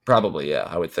 Probably, yeah,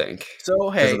 I would think. So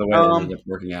hey, the way it ended up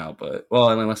working out, but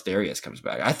unless Darius comes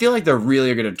back, I feel like they're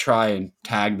really going to try and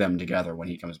tag them together when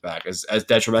he comes back. As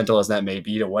detrimental as that may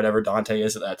be to whatever Dante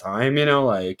is at that time,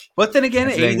 But then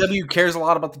again, AEW cares a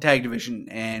lot about the tag division,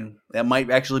 and that might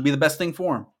actually be the best thing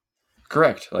for him.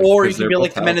 Correct. Or you can be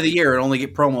like the Men of the Year and only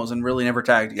get promos and really never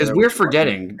tag together. Because we're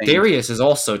forgetting Darius is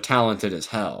also talented as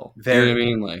hell. Very. You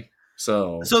know what I mean?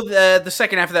 So the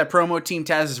second half of that promo, Team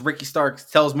Taz's Ricky Starks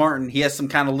tells Martin he has some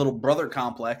kind of little brother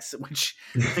complex, which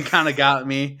kind of got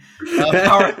me.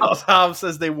 Powerhouse Hobbs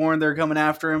says they warned they're coming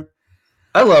after him.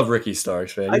 I love Ricky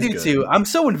Starks, man. I do too. I'm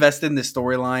so invested in this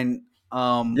storyline.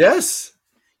 Yes.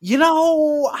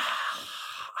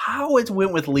 How it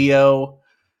went with Leo.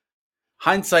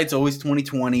 Hindsight's always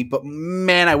 20/20, but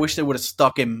man, I wish they would have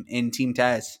stuck him in Team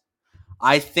Taz.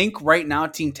 I think right now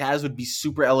Team Taz would be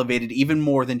super elevated, even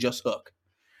more than just Hook.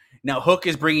 Now Hook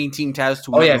is bringing Team Taz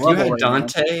to if you had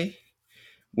Dante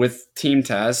with Team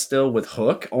Taz still with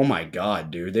Hook, oh my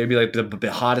god, dude, they'd be like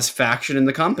the hottest faction in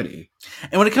the company.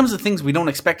 And when it comes to things we don't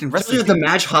expect in wrestling, the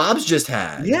match Hobbs just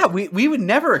had, we would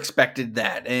never expected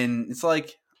that, and it's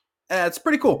like it's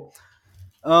pretty cool.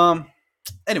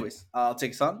 Anyways, I'll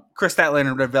take us on. Chris Statlander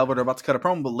and Red Velvet are about to cut a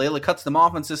promo, but Layla cuts them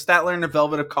off and says Statlander and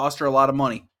Velvet have cost her a lot of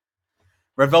money.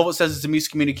 Red Velvet says it's a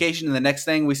miscommunication, and the next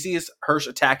thing we see is Hirsch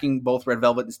attacking both Red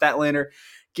Velvet and Statlander.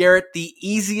 Garrett, the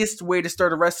easiest way to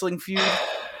start a wrestling feud,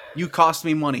 you cost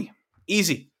me money.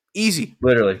 Easy.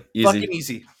 Literally, easy. Fucking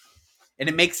easy. And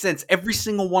it makes sense. Every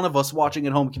single one of us watching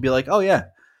at home can be like, oh yeah,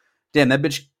 damn, that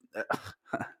bitch.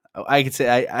 I could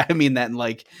say, I mean that in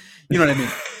like, you know what I mean?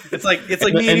 It's like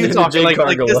me and you talking like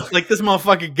this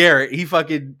motherfucking Garrett. He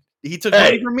took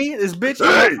money from me, this bitch.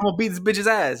 I'm gonna beat this bitch's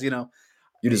ass, You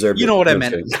deserve it. You know what I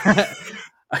meant.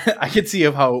 I can see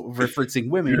how referencing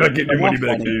women. You're not getting your money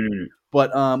back, dude.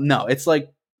 But no, it's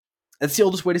like that's the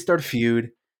oldest way to start a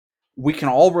feud. We can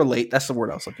all relate. That's the word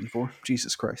I was looking for.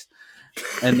 Jesus Christ.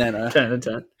 And then 10 out of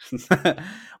 10.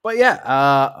 But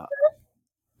yeah,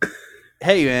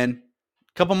 hey man,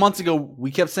 a couple months ago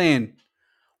we kept saying,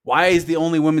 why is the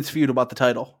only women's feud about the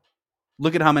title?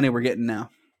 Look at how many we're getting now.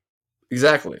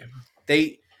 Exactly.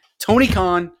 Tony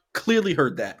Khan clearly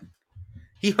heard that.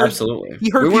 Absolutely.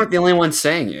 We weren't the only ones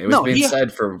saying it. It was being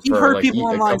said for he heard like people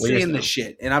online saying this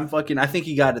shit, and I think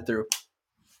he got it through.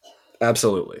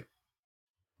 Absolutely.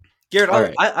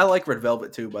 Garrett, I like Red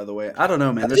Velvet too, by the way. I don't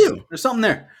know, man. There's something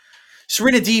there.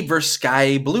 Serena Deeb versus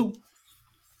Sky Blue.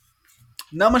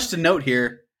 Not much to note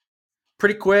here.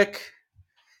 Pretty quick.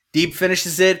 Deeb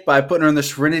finishes it by putting her in the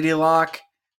Serenity Lock.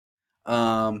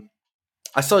 I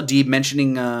saw Deeb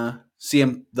mentioning her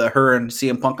and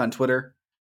CM Punk on Twitter.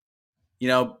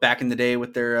 Back in the day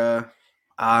with their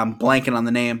I'm blanking on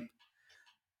the name.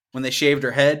 When they shaved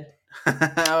her head.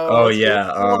 Whatever.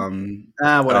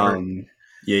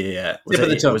 Yeah.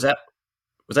 Was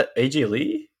that AJ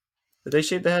Lee? Did they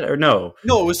shave the head or no?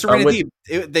 No, it was Serena Deeb.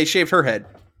 They shaved her head.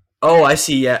 Oh, I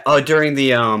see. Yeah. Oh, during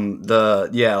during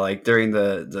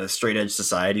the Straight Edge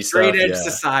Society stuff. Straight Edge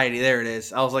Society. There it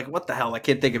is. I was like, what the hell? I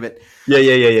can't think of it.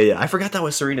 Yeah. I forgot that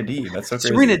was Serena Deeb. That's so crazy.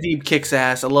 Serena Deeb kicks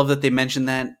ass. I love that they mentioned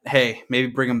that. Hey, maybe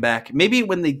bring him back. Maybe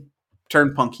when they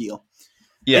turn Punk heel.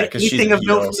 Yeah, because she's anything of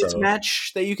note from this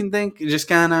match that you can think? Just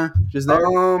kind of just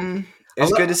there.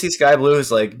 It's good to see Sky Blue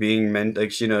is like being meant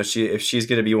like if she's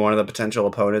going to be one of the potential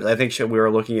opponents. I think we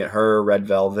were looking at her, Red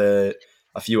Velvet,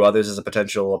 a few others as a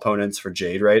potential opponents for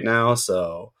Jade right now.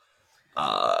 So,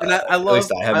 and I like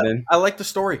the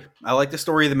story. I like the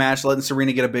story of the match, letting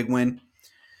Serena get a big win.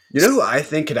 You know who I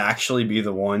think could actually be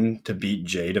the one to beat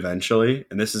Jade eventually?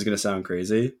 And this is going to sound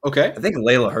crazy. Okay. I think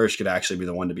Layla Hirsch could actually be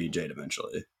the one to beat Jade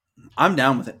eventually. I'm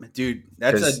down with it, dude.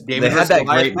 That's a David they had that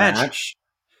Goliath great match.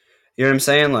 You know what I'm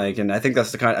saying? Like, and I think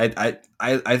that's the kind.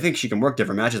 I think she can work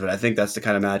different matches, but I think that's the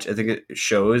kind of match. I think it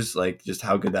shows like just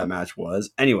how good that match was.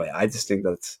 Anyway, I just think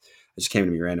it just came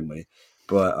to me randomly.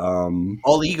 But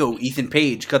All Ego, Ethan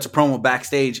Page cuts a promo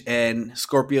backstage, and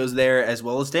Scorpio's there as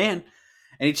well as Dan,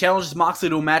 and he challenges Moxley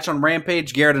to a match on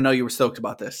Rampage. Garrett, I know you were stoked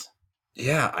about this.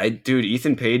 Yeah, dude,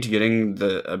 Ethan Page getting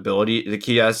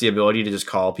he has the ability to just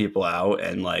call people out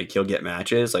and like he'll get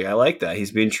matches. Like I like that.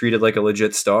 He's being treated like a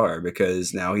legit star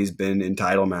because now he's been in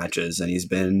title matches and he's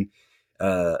been,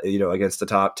 against the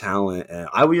top talent. And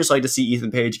I would just like to see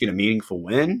Ethan Page get a meaningful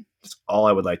win. That's all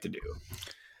I would like to do.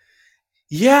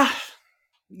 Yeah,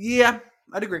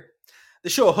 I'd agree. They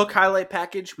show a Hook highlight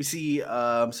package. We see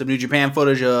some New Japan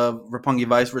footage of Roppongi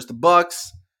Vice versus the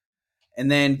Bucks. And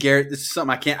then, Garrett, this is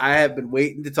something I have been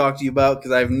waiting to talk to you about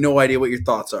because I have no idea what your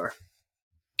thoughts are.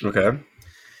 Okay.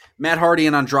 Matt Hardy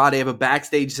and Andrade have a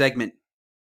backstage segment.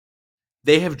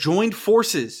 They have joined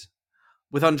forces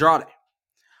with Andrade.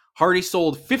 Hardy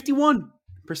sold 51%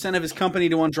 of his company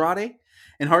to Andrade,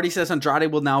 and Hardy says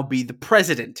Andrade will now be the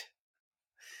president.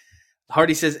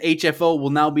 Hardy says HFO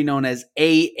will now be known as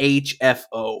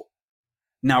AHFO.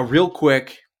 Now, real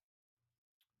quick,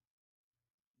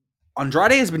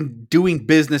 Andrade has been doing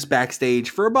business backstage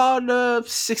for about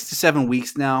 6 to 7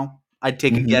 weeks now. I'd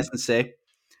take a guess and say.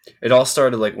 It all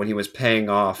started like when he was paying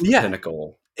off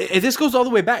Pinnacle. This goes all the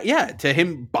way back, to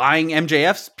him buying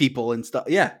MJF's people and stuff.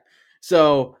 Yeah.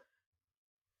 So,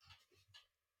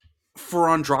 for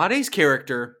Andrade's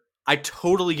character, I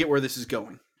totally get where this is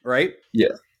going, right?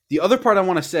 Yeah. The other part I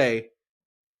want to say,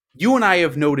 you and I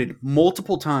have noted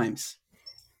multiple times,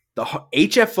 the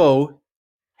HFO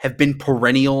have been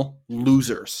perennial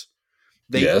losers.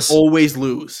 They always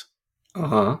lose.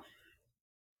 Uh-huh.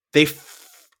 They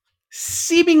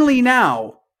seemingly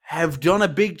now have done a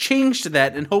big change to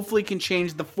that and hopefully can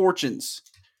change the fortunes.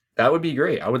 That would be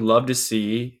great. I would love to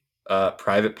see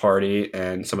Private Party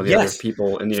and some of the other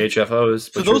people in the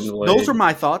HFOs. So those are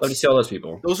my thoughts. Love to see all those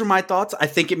people. Those are my thoughts. I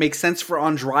think it makes sense for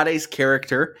Andrade's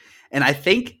character, and I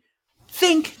think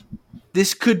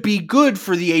this could be good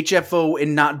for the HFO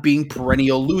in not being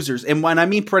perennial losers. And when I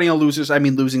mean perennial losers, I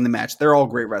mean losing the match. They're all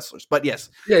great wrestlers. But yes.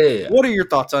 Yeah. What are your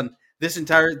thoughts on this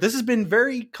has been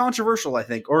very controversial, I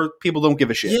think, or people don't give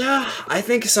a shit. Yeah, I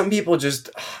think some people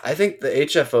I think the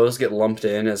HFOs get lumped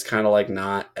in as kind of like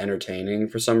not entertaining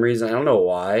for some reason. I don't know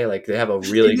why. Like they have a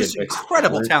really good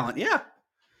incredible talent. Yeah.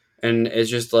 And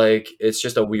it's just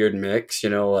a weird mix,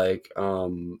 and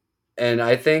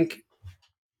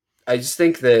I just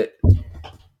think that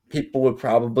people would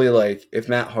probably like if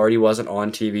Matt Hardy wasn't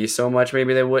on TV so much,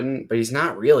 maybe they wouldn't, but he's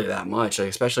not really that much, like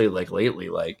especially like lately.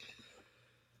 Like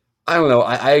I don't know.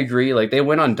 I agree. Like they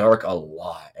went on Dark a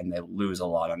lot and they lose a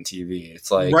lot on TV. It's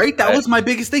like right. That was my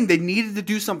biggest thing. They needed to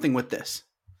do something with this.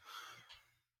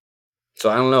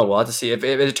 So I don't know. We'll have to see if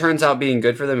it turns out being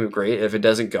good for them. Great. If it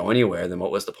doesn't go anywhere, then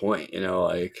what was the point?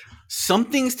 Like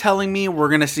something's telling me we're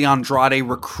going to see Andrade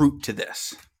recruit to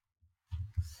this.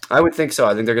 I would think so.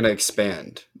 I think they're going to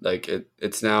expand. Like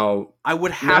it's now. I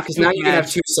would have because now you can have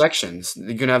two sections.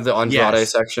 You can have the Andrade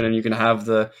section, and you can have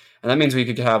and that means we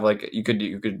could have like you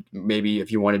could maybe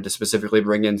if you wanted to specifically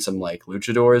bring in some like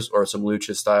luchadors or some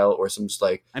lucha style or some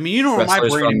like. I mean, where my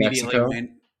brain immediately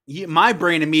went. My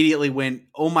brain immediately went,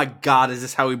 "Oh my god, is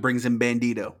this how he brings in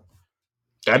Bandito?"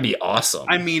 That'd be awesome.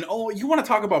 I mean, you want to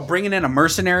talk about bringing in a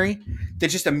mercenary that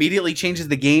just immediately changes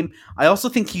the game? I also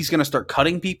think he's going to start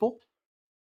cutting people.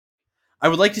 I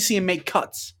would like to see him make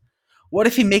cuts. What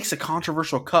if he makes a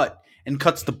controversial cut and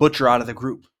cuts the Butcher out of the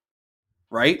group?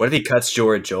 Right? What if he cuts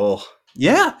Joel?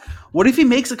 Yeah. What if he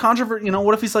makes a controversial?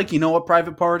 What if he's like, what,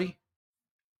 Private Party?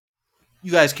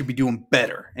 You guys could be doing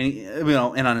better. And,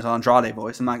 and on his Andrade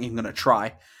voice, I'm not even going to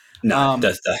try. No,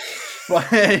 that's that.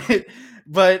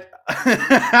 But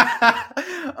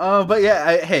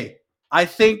yeah, I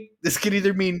think this could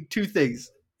either mean two things.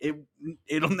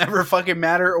 It'll never fucking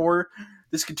matter, or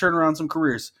this could turn around some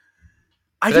careers.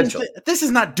 I think this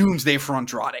is not doomsday for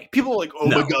Andrade. People are like, "Oh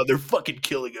my god, they're fucking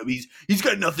killing him. He's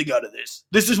got nothing out of this.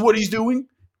 This is what he's doing,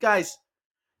 guys."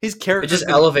 His character just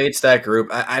elevates that group.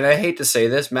 I hate to say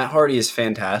this, Matt Hardy is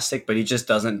fantastic, but he just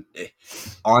doesn't,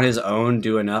 on his own,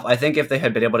 do enough. I think if they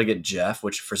had been able to get Jeff,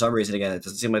 which for some reason, again, it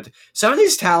doesn't seem like some of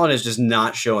these talent is just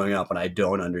not showing up, and I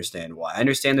don't understand why. I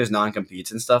understand there's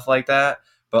non-competes and stuff like that,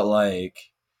 but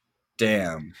like,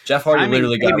 damn, Jeff Hardy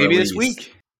literally got maybe released. this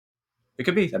week. It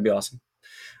could be. That'd be awesome.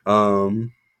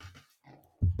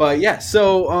 But yeah,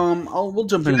 so we'll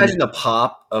jump in. Imagine the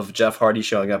pop of Jeff Hardy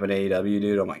showing up in AEW,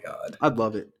 dude. Oh my god, I'd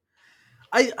love it.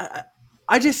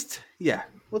 I just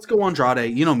let's go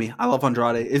Andrade. You know me, I love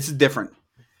Andrade. It's different.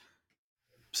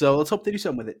 So let's hope they do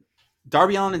something with it.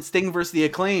 Darby Allin and Sting versus the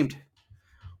Acclaimed.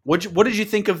 What did you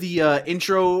think of the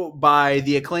intro by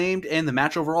the Acclaimed and the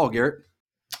match overall, Garrett?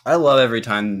 I love every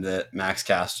time that Max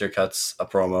Caster cuts a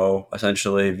promo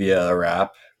essentially via a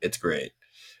rap. It's great.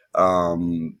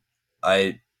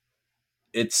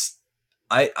 It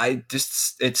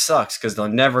sucks because they're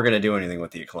never gonna do anything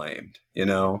with the Acclaimed. You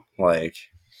know, like.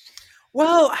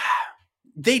 Well,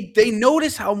 they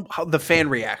notice how the fan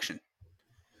reaction.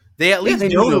 They at least they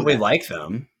know that we like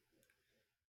them.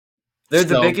 They're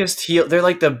the biggest heel. They're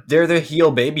the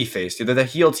heel baby face, dude. They're the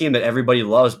heel team that everybody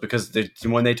loves because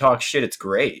when they talk shit, it's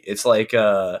great. It's like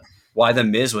why the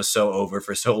Miz was so over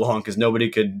for so long because nobody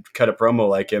could cut a promo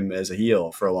like him as a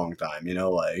heel for a long time. You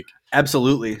know, like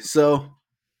absolutely. So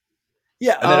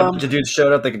yeah, and then a bunch of dudes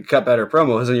showed up that could cut better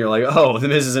promos, and you're like, oh, the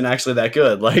Miz isn't actually that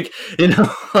good. Like, you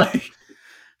know, like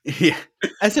yeah.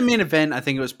 As a main event, I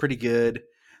think it was pretty good.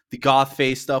 The goth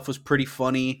face stuff was pretty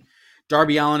funny.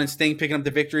 Darby Allin and Sting picking up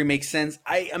the victory makes sense.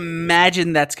 I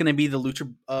imagine that's going to be the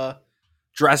Lucha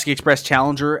Jurassic Express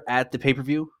challenger at the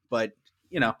pay-per-view, but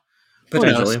you know,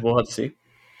 potentially we'll have to see.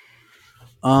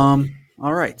 All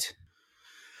right.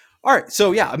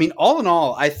 So yeah, I mean, all in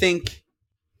all, I think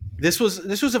this was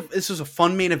a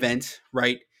fun main event,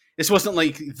 right? This wasn't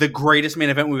like the greatest main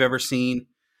event we've ever seen,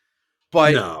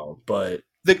 but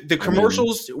the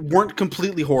commercials weren't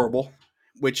completely horrible.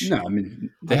 Which no, I mean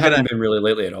they haven't been really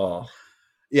lately at all.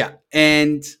 Yeah,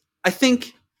 and I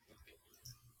think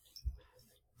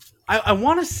I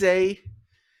want to say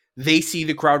they see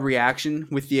the crowd reaction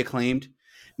with the Acclaimed.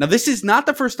 Now, this is not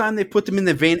the first time they put them in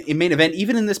the main event,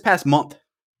 even in this past month.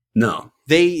 No,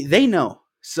 they know.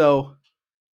 So,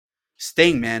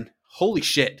 Sting, man, holy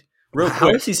shit! Real quick, how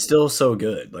is he still so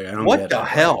good? Like, I don't. What the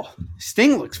hell?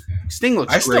 Sting looks.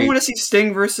 I still want to see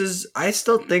Sting versus. I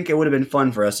still think it would have been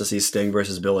fun for us to see Sting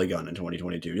versus Billy Gunn in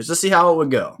 2022, just to see how it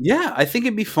would go. Yeah, I think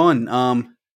it'd be fun.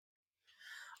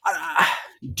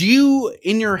 Do you,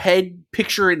 in your head,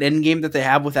 picture an endgame that they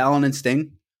have with Allin and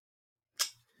Sting?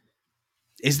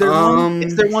 Is there one?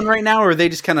 Is there one right now, or are they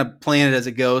just kind of playing it as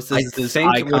it goes? I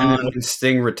think when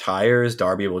Sting retires,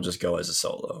 Darby will just go as a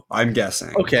solo. I'm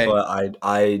guessing. Okay, but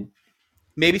I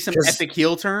maybe some epic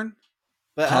heel turn.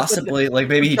 But possibly, like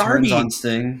maybe he turns on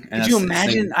Sting. Could you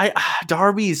imagine?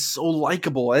 Darby is so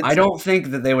likable. I don't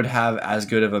think that they would have as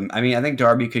good of a. I mean, I think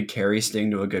Darby could carry Sting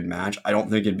to a good match. I don't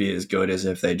think it'd be as good as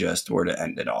if they just were to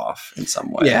end it off in some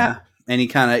way. Yeah, and he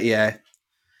kind of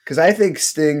because I think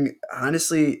Sting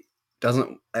honestly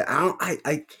doesn't.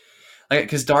 I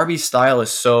because Darby's style is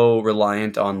so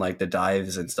reliant on like the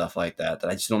dives and stuff like that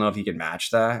I just don't know if he can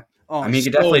match that. Oh, I mean, he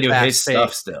could definitely do his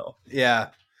stuff still. Yeah.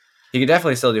 He could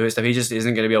definitely still do his stuff. He just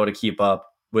isn't going to be able to keep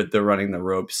up with the running the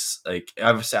ropes. Like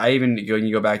when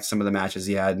you go back to some of the matches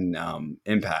he had in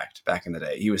Impact back in the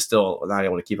day, he was still not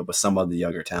able to keep up with some of the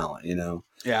younger talent, you know?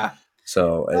 Yeah.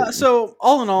 So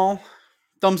all in all,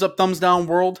 thumbs up, thumbs down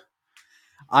world.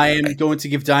 I am going to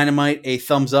give Dynamite a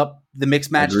thumbs up. The mixed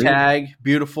match tag,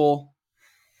 beautiful.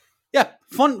 Yeah.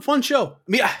 Fun show. I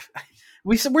mean,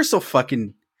 we're so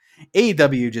fucking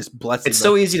AEW just blessed. It's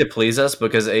so easy to please us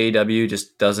because AEW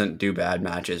just doesn't do bad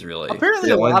matches, really.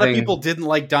 Apparently, a lot of people didn't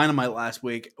like Dynamite last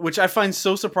week, which I find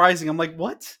so surprising. I'm like,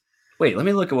 what? Wait, let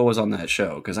me look at what was on that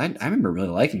show because I remember really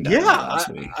liking Dynamite last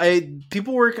week.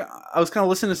 I was kind of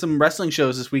listening to some wrestling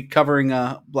shows this week covering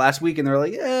last week, and they're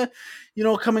like,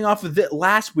 coming off of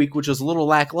last week, which was a little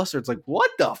lackluster. It's like, what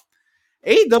the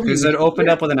AEW? Because it opened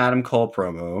up with an Adam Cole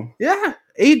promo. Yeah.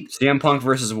 CM Punk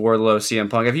versus Wardlow.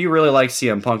 CM Punk. If you really like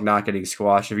CM Punk not getting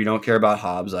squashed, if you don't care about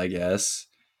Hobbs, I guess.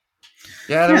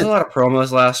 Yeah, there was a lot of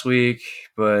promos last week,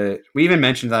 but we even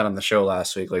mentioned that on the show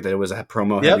last week, like that it was a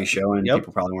promo heavy show, and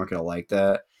people probably weren't going to like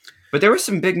that. But there were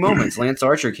some big moments. Lance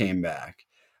Archer came back.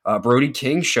 Brody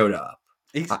King showed up.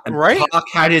 Right? Pac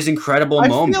had his incredible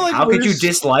moment. Like how could you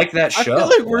dislike that show? I feel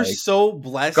like we're so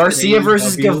blessed. Garcia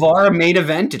versus Guevara main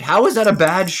evented. How is that a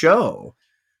bad show?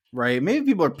 Right. Maybe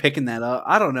people are picking that up.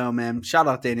 I don't know, man. Shout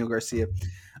out Daniel Garcia.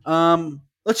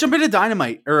 Let's jump into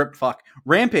Dynamite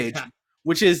Rampage,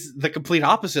 which is the complete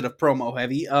opposite of promo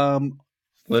heavy.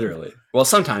 Literally. Well,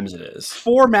 sometimes it is.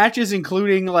 4 matches,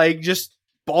 including like just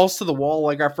balls to the wall,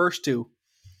 like our first 2.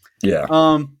 Yeah.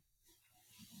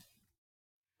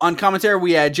 On commentary,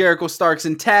 we had Jericho, Starks,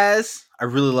 and Taz. I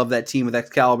really love that team with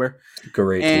Excalibur.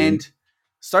 Great and team.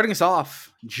 Starting us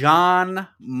off, Jon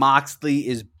Moxley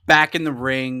is back in the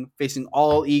ring, facing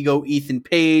All Ego Ethan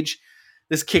Page.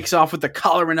 This kicks off with the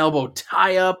collar and elbow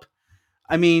tie-up.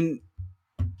 I mean,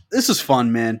 this was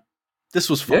fun, man. This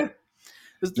was fun.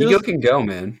 Yeah. Ego can go,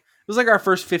 man. It was like our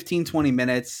first 15, 20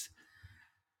 minutes.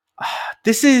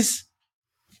 This is...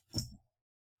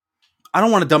 I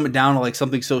don't want to dumb it down to like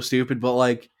something so stupid, but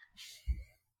like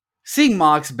seeing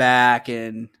Mox back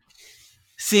and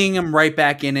seeing him right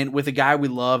back in it with a guy we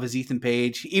love as Ethan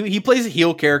Page. He plays a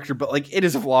heel character, but like it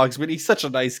is vlogs, but he's such a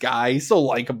nice guy. He's so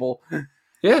likable.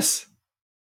 Yes.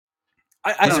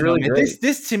 I don't really know.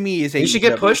 This to me is AEW. He should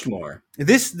get pushed more.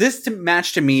 This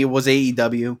match to me was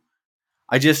AEW.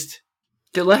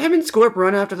 Let him and Scorp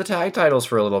run after the tag titles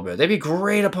for a little bit. They'd be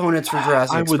great opponents for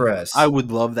Jurassic Express. I would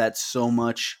love that so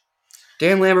much.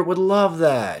 Dan Lambert would love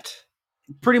that.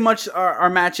 Pretty much our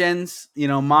match ends. You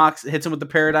know, Mox hits him with the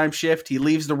paradigm shift. He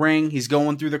leaves the ring. He's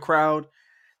going through the crowd.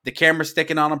 The camera's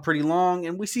sticking on him pretty long,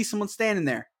 and we see someone standing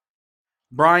there.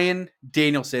 Bryan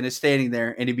Danielson is standing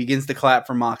there, and he begins to clap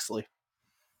for Moxley.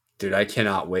 Dude, I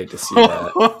cannot wait to see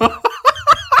that.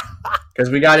 Because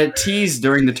we got it teased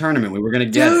during the tournament. We were going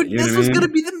to get it. This was going to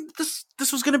be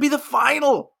this was going to be the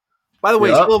final. By the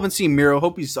way, still haven't seen Miro.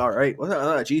 Hope he's all right.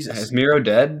 Jesus. Is Miro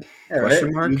dead? Yeah,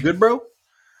 question mark. You good, bro?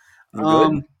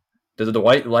 Good? Did the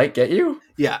white light get you?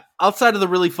 Yeah. Outside of the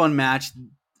really fun match,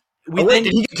 did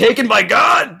he get taken by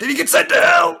God? Did he get sent to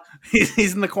hell?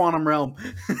 He's in the quantum realm.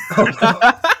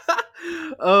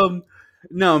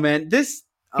 No, man. This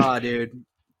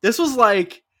was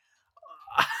like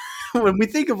when we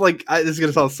think of like this is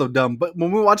gonna sound so dumb, but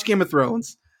when we watch Game of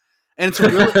Thrones, and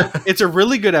it's a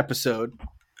really good episode.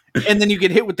 And then you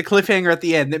get hit with the cliffhanger at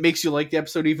the end that makes you like the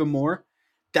episode even more.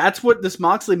 That's what this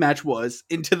Moxley match was,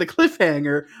 into the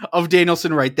cliffhanger of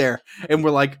Danielson right there. And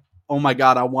we're like, oh my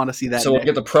God, I want to see that. So we'll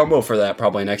get the promo for that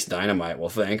probably next Dynamite, we'll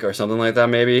think, or something like that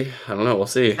maybe. I don't know. We'll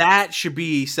see. That should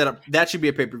be set up. That should be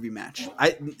a pay-per-view match.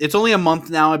 It's only a month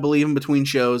now, I believe, in between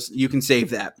shows. You can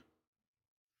save that.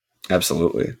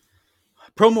 Absolutely.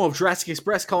 Promo of Jurassic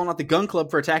Express calling out the Gun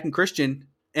Club for attacking Christian.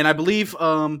 And I believe...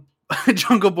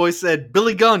 Jungle Boy said,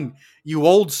 Billy Gunn, you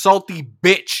old salty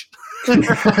bitch.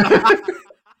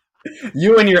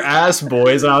 You and your ass,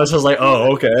 boys. And I was just like,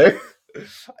 oh, okay.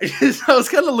 I was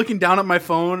kind of looking down at my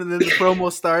phone, and then the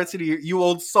promo starts, and you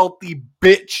old salty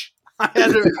bitch. I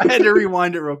had to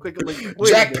rewind it real quick. I'm like,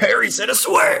 Jack Perry said a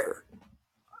swear.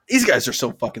 These guys are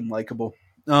so fucking likable.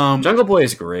 Jungle Boy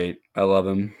is great. I love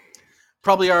him.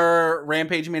 Probably our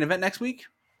Rampage main event next week.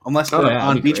 Unless we're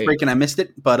on Beach Break and I missed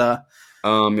it. But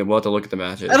we'll have to look at the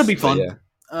matches. That'll be fun.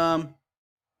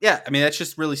 Yeah. I mean, that's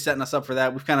just really setting us up for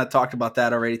that. We've kind of talked about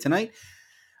that already tonight.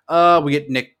 We get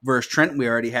Nick versus Trent. We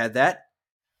already had that.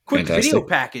 Quick video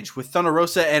package with Thunder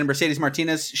Rosa and Mercedes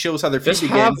Martinez shows how they're feud again.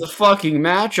 Just have the fucking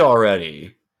match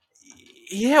already.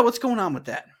 Yeah, what's going on with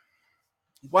that?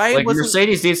 Why? Like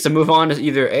Mercedes needs to move on to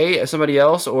either A, somebody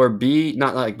else, or B,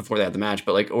 not like before they had the match,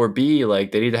 but like, or B,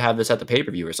 like they need to have this at the pay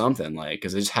per view or something, like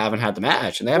because they just haven't had the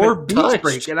match and they haven't. Or Beach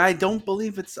Break, and I don't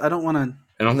believe it's. I don't want to.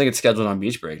 I don't think it's scheduled on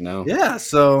Beach Break. No. Yeah.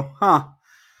 So,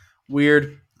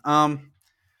 weird.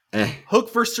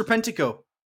 Hook versus Serpentico.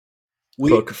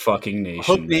 Hook fucking Nation.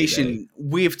 Hook Nation. Baby.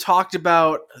 We've talked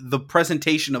about the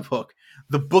presentation of Hook,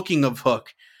 the booking of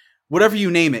Hook, whatever you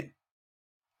name it.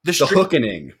 The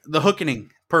hookening. The hookening.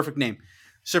 Perfect name.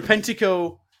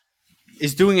 Serpentico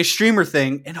is doing a streamer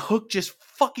thing, and Hook just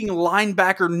fucking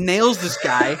linebacker nails this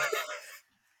guy.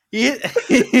 he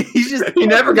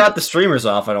never got the streamers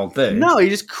off, I don't think. No, he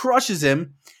just crushes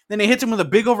him. Then he hits him with a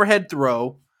big overhead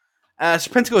throw.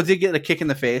 Serpentico did get a kick in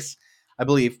the face, I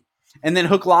believe. And then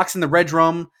Hook locks in the red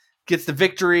drum, gets the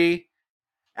victory.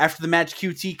 After the match,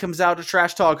 QT comes out to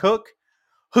trash talk Hook.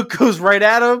 Hook goes right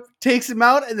at him, takes him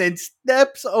out, and then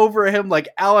steps over him like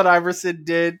Allen Iverson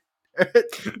did.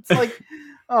 It's like,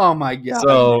 oh my God.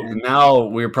 So now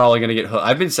we're probably going to get Hook.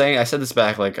 I said this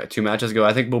back like 2 matches ago.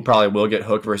 I think we'll probably get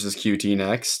Hook versus QT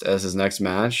next as his next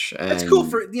match. And that's cool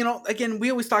for, again,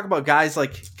 we always talk about guys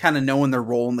like kind of knowing their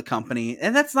role in the company.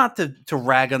 And that's not to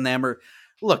rag on them or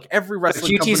look, every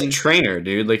wrestling QT's company, a trainer,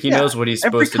 dude. Like he knows what he's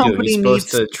supposed to do. He's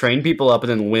supposed to train people up and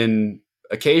then win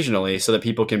occasionally so that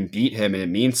people can beat him and it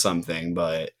means something,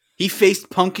 but he faced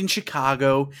Punk in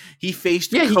Chicago. He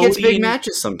faced Cody. He gets big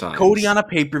matches sometimes. Cody on a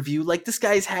pay-per-view. Like this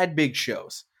guy's had big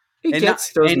shows. He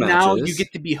gets those matches. Now you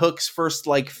get to be Hook's first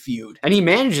like feud. And he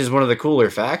manages one of the cooler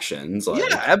factions. Like.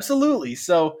 Yeah, absolutely.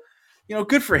 So,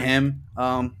 good for him.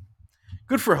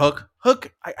 Good for Hook.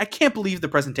 Hook, I can't believe the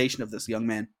presentation of this young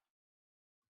man.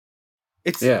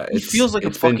 He feels like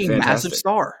a fucking massive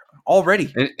star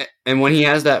already. And when he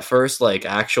has that first like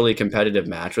actually competitive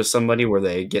match with somebody where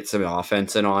they get some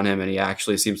offense in on him and he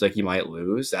actually seems like he might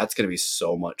lose, that's going to be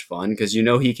so much fun because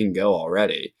he can go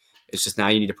already. It's just now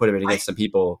you need to put him in against some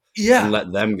people and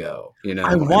let them go.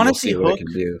 I want to see what Hook it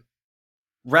can do.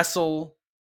 Wrestle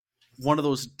one of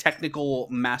those technical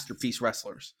masterpiece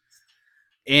wrestlers.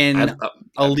 And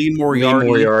Lee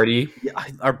Moriarty. Yeah,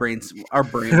 our brains, our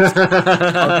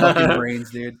fucking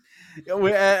brains, dude.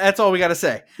 That's all we got to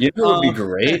say. You know, it would be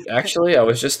great. Actually, I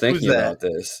was just thinking about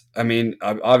this. I mean,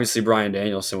 obviously, Bryan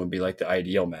Danielson would be like the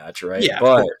ideal match, right? Yeah,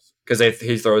 but because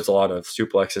he throws a lot of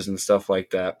suplexes and stuff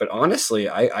like that. But honestly,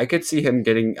 I could see him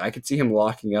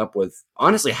locking up with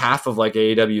honestly half of like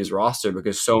AEW's roster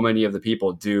because so many of the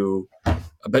people do.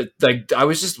 But like, I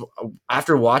was just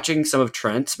after watching some of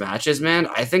Trent's matches, man,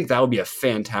 I think that would be a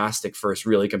fantastic first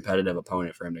really competitive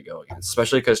opponent for him to go against,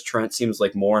 especially because Trent seems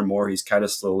like more and more he's kind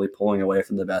of slowly pulling away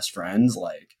from the best friends.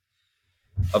 Like,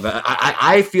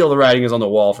 I feel the writing is on the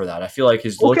wall for that. I feel like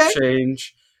his look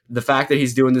change, the fact that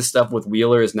he's doing this stuff with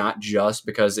Wheeler is not just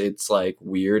because it's like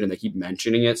weird and they keep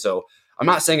mentioning it. So I'm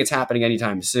not saying it's happening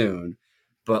anytime soon,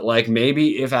 but like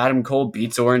maybe if Adam Cole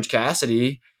beats Orange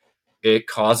Cassidy, it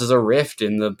causes a rift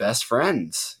in the best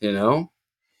friends, you know?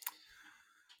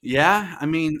 Yeah, I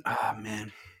mean, oh,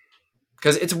 man.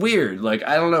 Because it's weird. Like,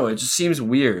 I don't know. It just seems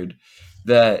weird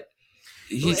that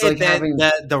he's like having...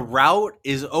 the route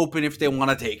is open if they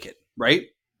want to take it, right?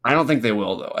 I don't think they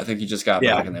will, though. I think he just got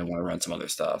back and they want to run some other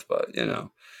stuff. But, you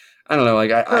know, I don't know.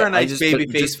 Like, a nice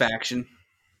babyface faction.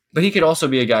 But he could also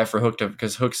be a guy for Hook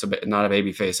because Hook's not a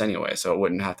babyface anyway, so it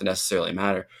wouldn't have to necessarily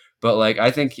matter. But like, I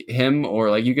think him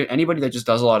or like anybody that just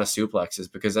does a lot of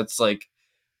suplexes, because that's like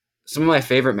some of my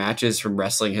favorite matches from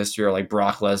wrestling history are like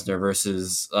Brock Lesnar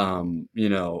versus,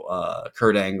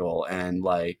 Kurt Angle. And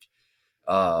like,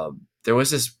 there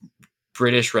was this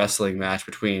British wrestling match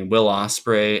between Will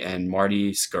Ospreay and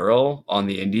Marty Scurll on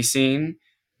the indie scene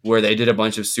where they did a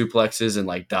bunch of suplexes and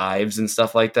like dives and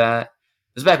stuff like that.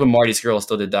 It was back when Marty Scurll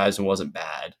still did dives and wasn't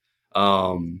bad.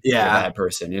 A bad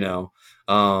person, you know?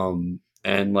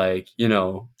 And like, you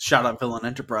know, shout out Villain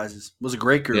Enterprises, was a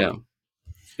great group.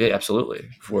 Yeah, absolutely.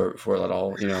 Before that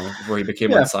all, you know, before he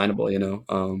became unsignable, you know.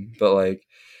 But like,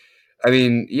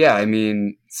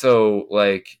 so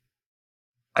like,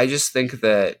 I just think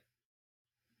that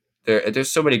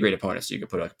there's so many great opponents you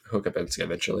could hook up against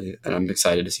eventually, and I'm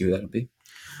excited to see who that'll be.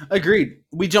 Agreed.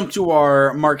 We jump to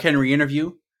our Mark Henry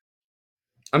interview.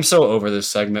 I'm so over this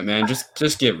segment, man.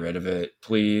 Just get rid of it,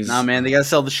 please. Nah, man, they gotta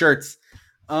sell the shirts.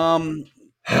 So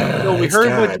we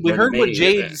heard what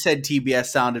Jade said TBS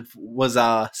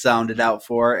sounded out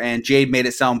for, and Jade made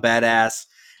it sound badass.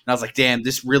 And I was like, damn,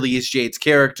 this really is Jade's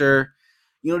character.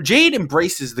 You know, Jade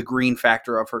embraces the green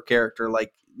factor of her character,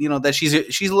 like, you know, that she's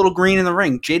a little green in the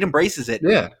ring. Jade embraces it.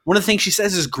 Yeah. One of the things she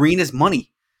says is green is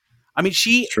money. I mean,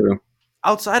 True.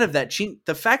 Outside of that,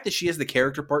 the fact that she has the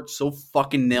character part so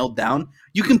fucking nailed down,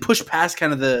 you can push past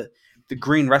kind of the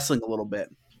green wrestling a little bit.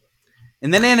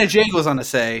 And then Anna Jay goes on to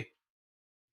say,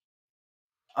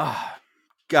 oh,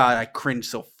 God, I cringe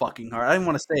so fucking hard. I didn't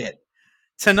want to say it.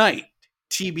 Tonight,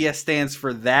 TBS stands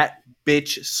for That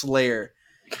Bitch Slayer.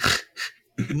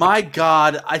 My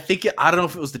God, I don't know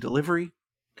if it was the delivery.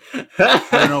 I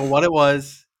don't know what it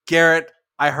was. Garrett,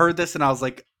 I heard this and I was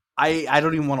like, I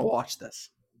don't even want to watch this.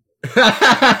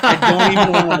 I don't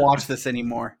even want to watch this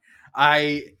anymore.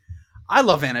 I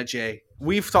love Anna Jay.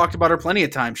 We've talked about her plenty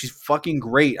of times. She's fucking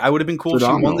great. I would have been cool if she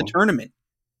won the tournament.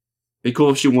 Be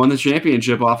cool if she won the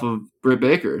championship off of Britt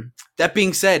Baker. That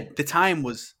being said, the time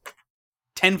was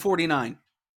 10:49.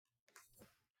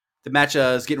 The match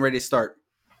is getting ready to start.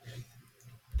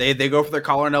 They go for their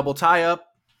collar and elbow tie up.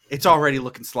 It's already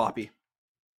looking sloppy.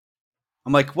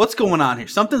 I'm like, what's going on here?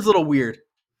 Something's a little weird.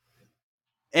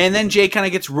 And then Jay kind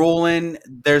of gets rolling.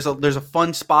 There's a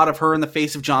fun spot of her in the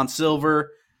face of John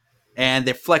Silver, and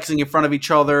they're flexing in front of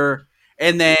each other.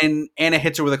 And then Anna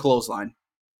hits her with a clothesline.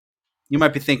 You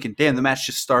might be thinking, damn, the match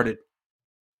just started.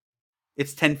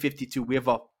 It's 10:52. We have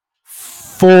a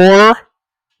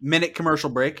 4-minute commercial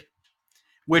break,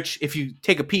 which if you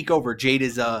take a peek over, Jade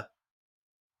is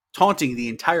taunting the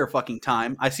entire fucking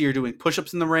time. I see her doing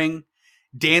push-ups in the ring,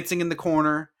 dancing in the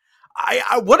corner.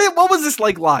 What was this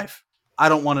like live? I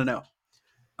don't want to know.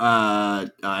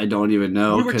 I don't even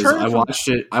know because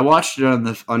I watched it on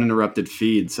the uninterrupted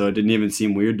feed, so it didn't even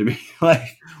seem weird to me.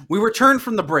 Like, we returned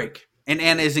from the break, and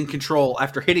Anna is in control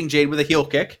after hitting Jade with a heel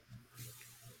kick.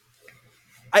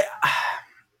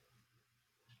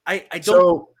 I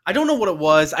don't know what it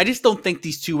was. I just don't think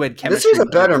these two had chemistry. This was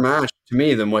a better match to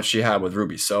me than what she had with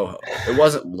Ruby Soho. It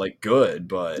wasn't like good,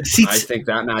 but I think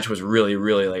that match was really,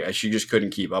 really like she just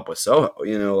couldn't keep up with Soho.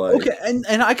 You know, like okay,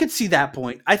 and I could see that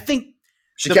point. I think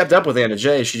she kept up with Anna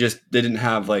Jay. She just didn't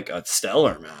have like a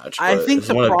stellar match. I think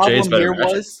the problem here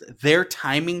was their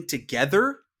timing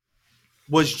together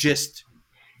was just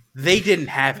they didn't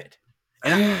have it.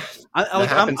 And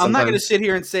I'm not going to sit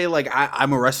here and say like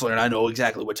I'm a wrestler and I know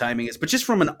exactly what timing is, but just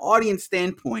from an audience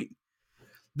standpoint,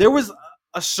 there was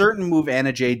a certain move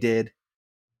Anna Jay did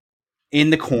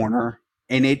in the corner,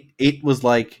 and it was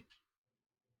like,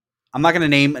 I'm not going to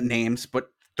name names, but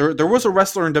there was a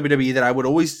wrestler in WWE that I would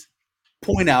always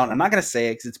point out. I'm not going to say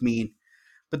it because it's mean,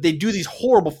 but they do these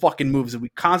horrible fucking moves and we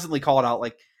constantly call it out.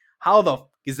 Like, how the fuck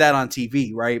is that on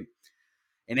TV, right?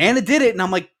 And Anna did it, and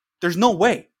I'm like, there's no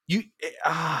way.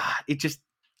 I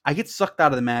get sucked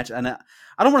out of the match, and I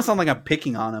don't want to sound like I'm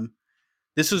picking on him.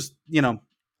 This was,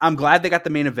 I'm glad they got the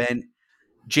main event.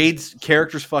 Jade's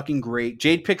character's fucking great.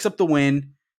 Jade picks up the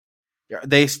win.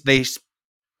 They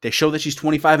show that she's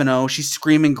 25-0. She's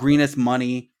screaming green as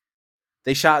money.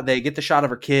 They get the shot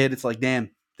of her kid. It's like, damn,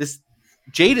 this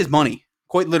Jade is money.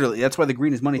 Quite literally. That's why the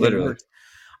green is money. Literally.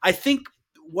 I think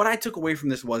what I took away from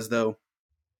this was, though,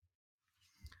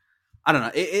 I don't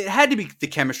know. It had to be the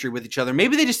chemistry with each other.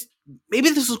 Maybe this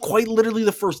was quite literally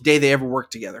the first day they ever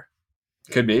worked together.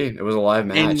 Could be. It was a live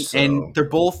match. And they're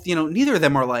both, neither of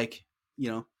them are like,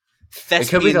 it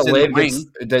could be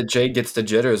that Jade gets the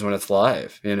jitters when it's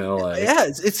live, Yeah,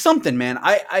 it's something, man.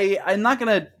 I'm not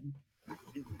gonna,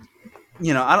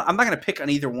 I'm not gonna pick on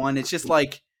either one. It's just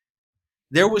like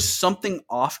there was something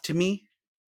off to me,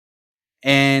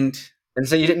 and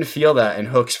so you didn't feel that in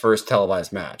Hook's first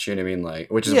televised match. You know what I mean?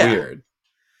 Like, which is weird.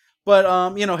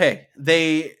 But hey,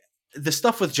 the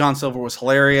stuff with John Silver was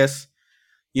hilarious.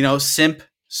 Simp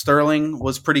Sterling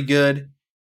was pretty good.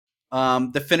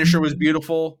 The finisher was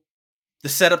beautiful. The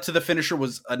setup to the finisher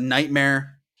was a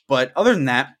nightmare. But other than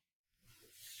that,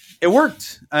 it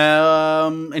worked.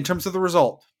 In terms of the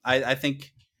result, I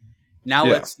think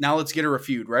let's get a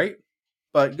feud, right?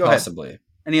 But go ahead.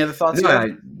 Any other thoughts?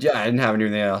 I didn't have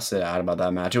anything else to add about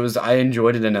that match. I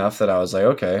enjoyed it enough that I was like,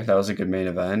 okay, that was a good main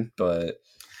event, but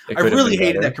I really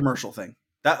hated that commercial thing.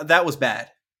 That was bad.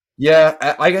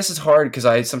 Yeah, I guess it's hard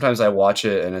because sometimes I watch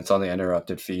it and it's on the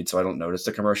interrupted feed, so I don't notice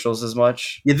the commercials as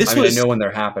much. Yeah, I know when they're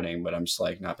happening, but I'm just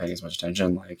like not paying as much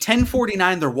attention. Like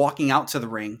 10:49, they're walking out to the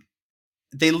ring.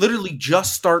 They literally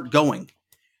just start going,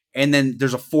 and then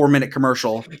there's a 4-minute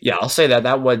commercial. Yeah, I'll say that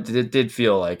it did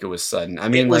feel like it was sudden. I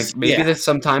mean, maybe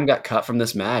some time got cut from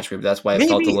this match. Maybe that's why it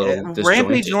felt a little disjointed.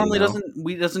 Rampage normally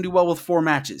doesn't do well with 4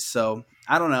 matches, so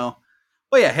I don't know.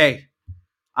 But yeah, hey.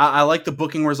 I like the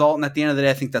booking result, and at the end of the day,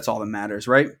 I think that's all that matters,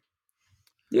 right?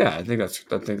 Yeah, I think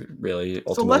really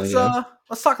ultimately. So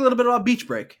let's talk a little bit about Beach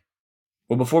Break.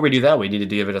 Well, before we do that, we need to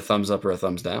give it a thumbs up or a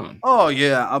thumbs down. Oh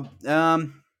yeah,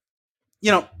 even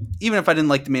if I didn't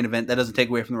like the main event, that doesn't take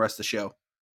away from the rest of the show.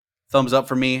 Thumbs up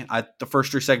for me. The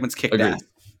first 3 segments kicked ass.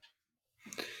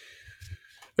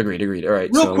 Agreed. All right.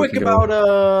 Real quick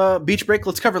about Beach Break.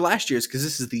 Let's cover last year's because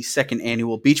this is the second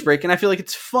annual Beach Break, and I feel like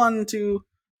it's fun to.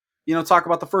 Talk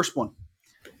about the first one.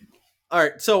 All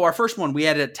right, so our first one, we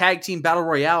had a tag team battle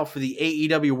royale for the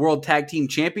AEW World Tag Team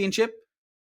Championship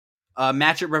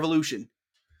match at Revolution.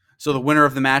 So the winner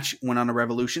of the match went on a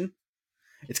Revolution.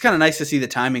 It's kind of nice to see the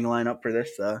timing line up for this.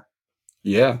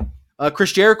 Yeah.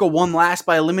 Chris Jericho won last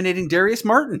by eliminating Darius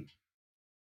Martin.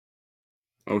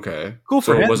 Okay. Cool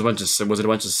for him. Was it a bunch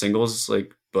of singles,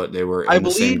 but they were in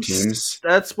the same teams?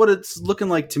 That's what it's looking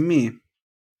like to me.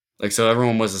 So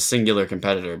everyone was a singular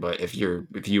competitor, but if you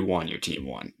won, your team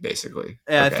won, basically.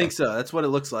 Yeah, okay. I think so. That's what it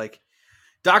looks like.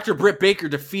 Dr. Britt Baker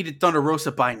defeated Thunder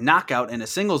Rosa by knockout in a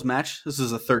singles match. This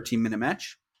is a 13-minute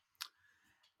match.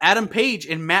 Adam Page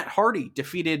and Matt Hardy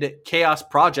defeated Chaos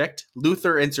Project,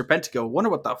 Luther and Serpentico.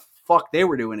 Wonder what the fuck they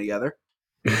were doing together.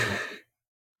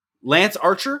 Lance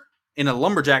Archer in a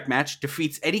lumberjack match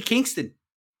defeats Eddie Kingston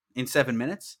in 7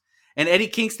 minutes. And Eddie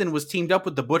Kingston was teamed up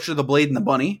with the Butcher, the Blade, and the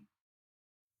Bunny.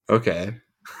 Okay.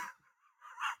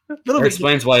 That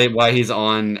explains why he's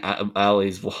on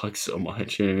Ali's vlog so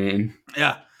much. You know what I mean?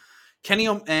 Yeah. Kenny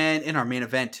and in our main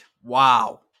event,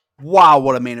 wow,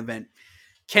 what a main event!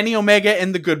 Kenny Omega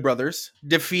and the Good Brothers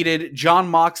defeated Jon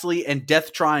Moxley and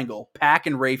Death Triangle, Pac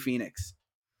and Rey Fenix.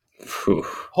 Whew.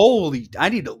 Holy! I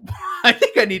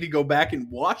think I need to go back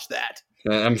and watch that.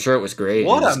 I'm sure it was great.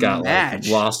 What a match!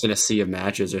 Lost in a sea of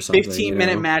matches or something.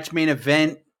 15-minute match, main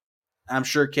event. I'm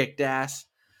sure kicked ass.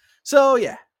 So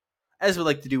yeah, as we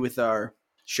like to do with our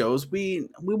shows, we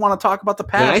want to talk about the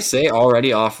past. Can I say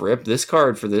already off rip, this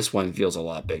card for this one feels a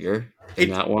lot bigger than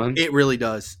that one. It really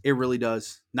does. It really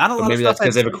does. Not a lot. Maybe of that's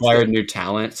because they've acquired new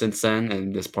talent since then,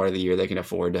 and this part of the year they can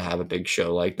afford to have a big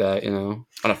show like that. Not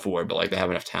afford, but they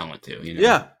have enough talent to.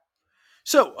 Yeah.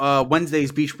 So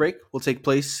Wednesday's Beach Break will take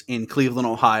place in Cleveland,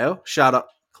 Ohio. Shout out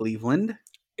Cleveland.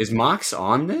 Is Mox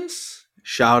on this?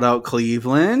 Shout out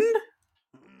Cleveland.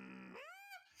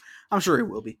 I'm sure he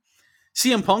will be.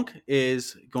 CM Punk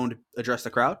is going to address the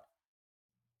crowd.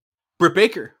 Britt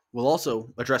Baker will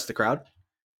also address the crowd.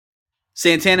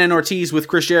 Santana and Ortiz with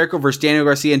Chris Jericho versus Daniel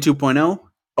Garcia in 2.0.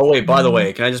 Oh, wait, by the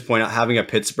way, can I just point out, having a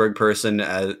Pittsburgh person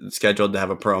scheduled to have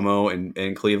a promo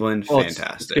in Cleveland,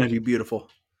 fantastic. It's going to be beautiful.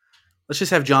 Let's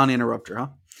just have John interrupt her, huh?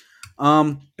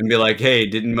 And be like, hey,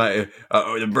 didn't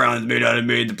the Browns may not have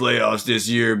made the playoffs this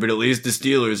year, but at least the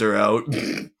Steelers are out.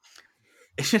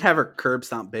 It should have her curb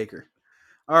stomp Baker.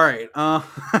 All right.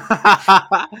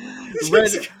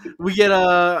 We get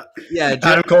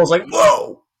Adam Cole's like,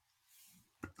 whoa.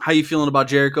 How you feeling about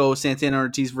Jericho, Santana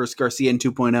Ortiz versus Garcia in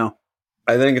 2.0?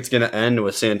 I think it's going to end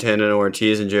with Santana and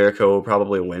Ortiz and Jericho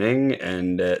probably winning,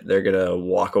 and they're going to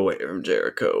walk away from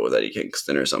Jericho with Eddie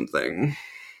Kingston or something.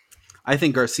 I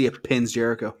think Garcia pins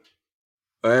Jericho.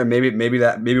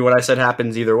 Maybe what I said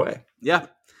happens either way. Yeah.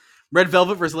 Red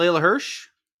Velvet versus Layla Hirsch.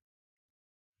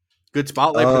 Good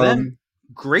spotlight for them.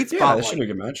 Great spotlight. Yeah, that should be a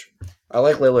good match. I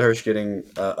like Layla Hirsch getting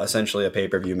essentially a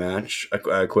pay-per-view match,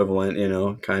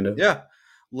 equivalent, kind of. Yeah.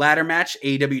 Ladder match,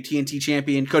 AEW TNT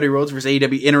champion Cody Rhodes versus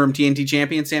AEW interim TNT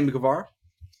champion Sammy Guevara.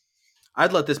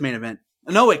 I'd let this main event.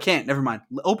 No, it can't. Never mind.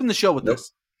 Open the show with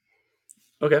this.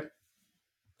 Okay.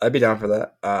 I'd be down for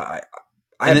that. I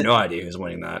have no idea who's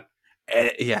winning that.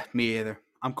 Yeah, me either.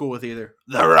 I'm cool with either.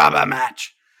 The rubber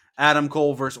match. Adam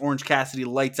Cole versus Orange Cassidy,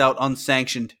 lights out,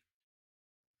 unsanctioned.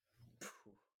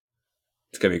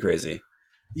 It's going to be crazy.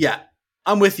 Yeah,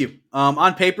 I'm with you.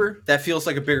 On paper, that feels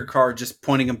like a bigger card, just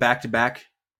pointing them back to back.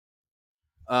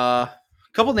 A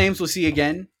couple names we'll see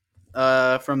again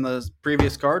from the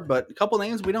previous card, but a couple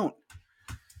names we don't.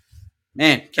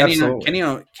 Man, Kenny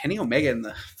Omega and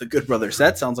the Good Brothers.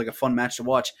 That sounds like a fun match to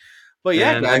watch. But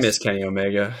yeah, man, guys, I miss Kenny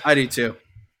Omega. I do too.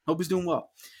 Hope he's doing well.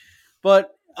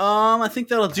 But I think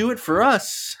that'll do it for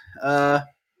us.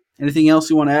 Anything else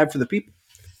you want to add for the people?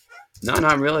 No,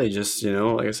 not really. Just,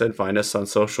 like I said, find us on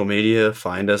social media,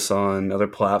 find us on other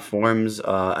platforms.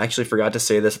 I actually forgot to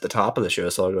say this at the top of the show,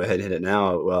 so I'll go ahead and hit it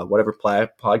now. Whatever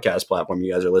podcast platform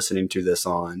you guys are listening to this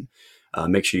on,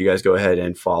 make sure you guys go ahead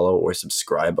and follow or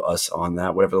subscribe us on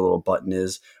that, whatever the little button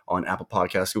is on Apple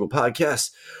Podcasts, Google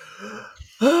Podcasts,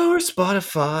 or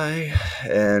Spotify.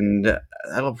 And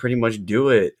that'll pretty much do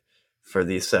it for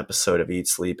this episode of Eat,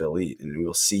 Sleep, Elite. And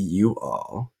we'll see you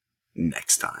all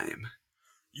next time.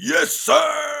 Yes,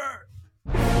 sir!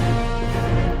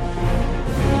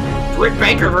 Britt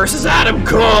Baker versus Adam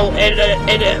Cole in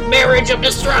a Marriage of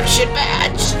Destruction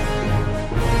match.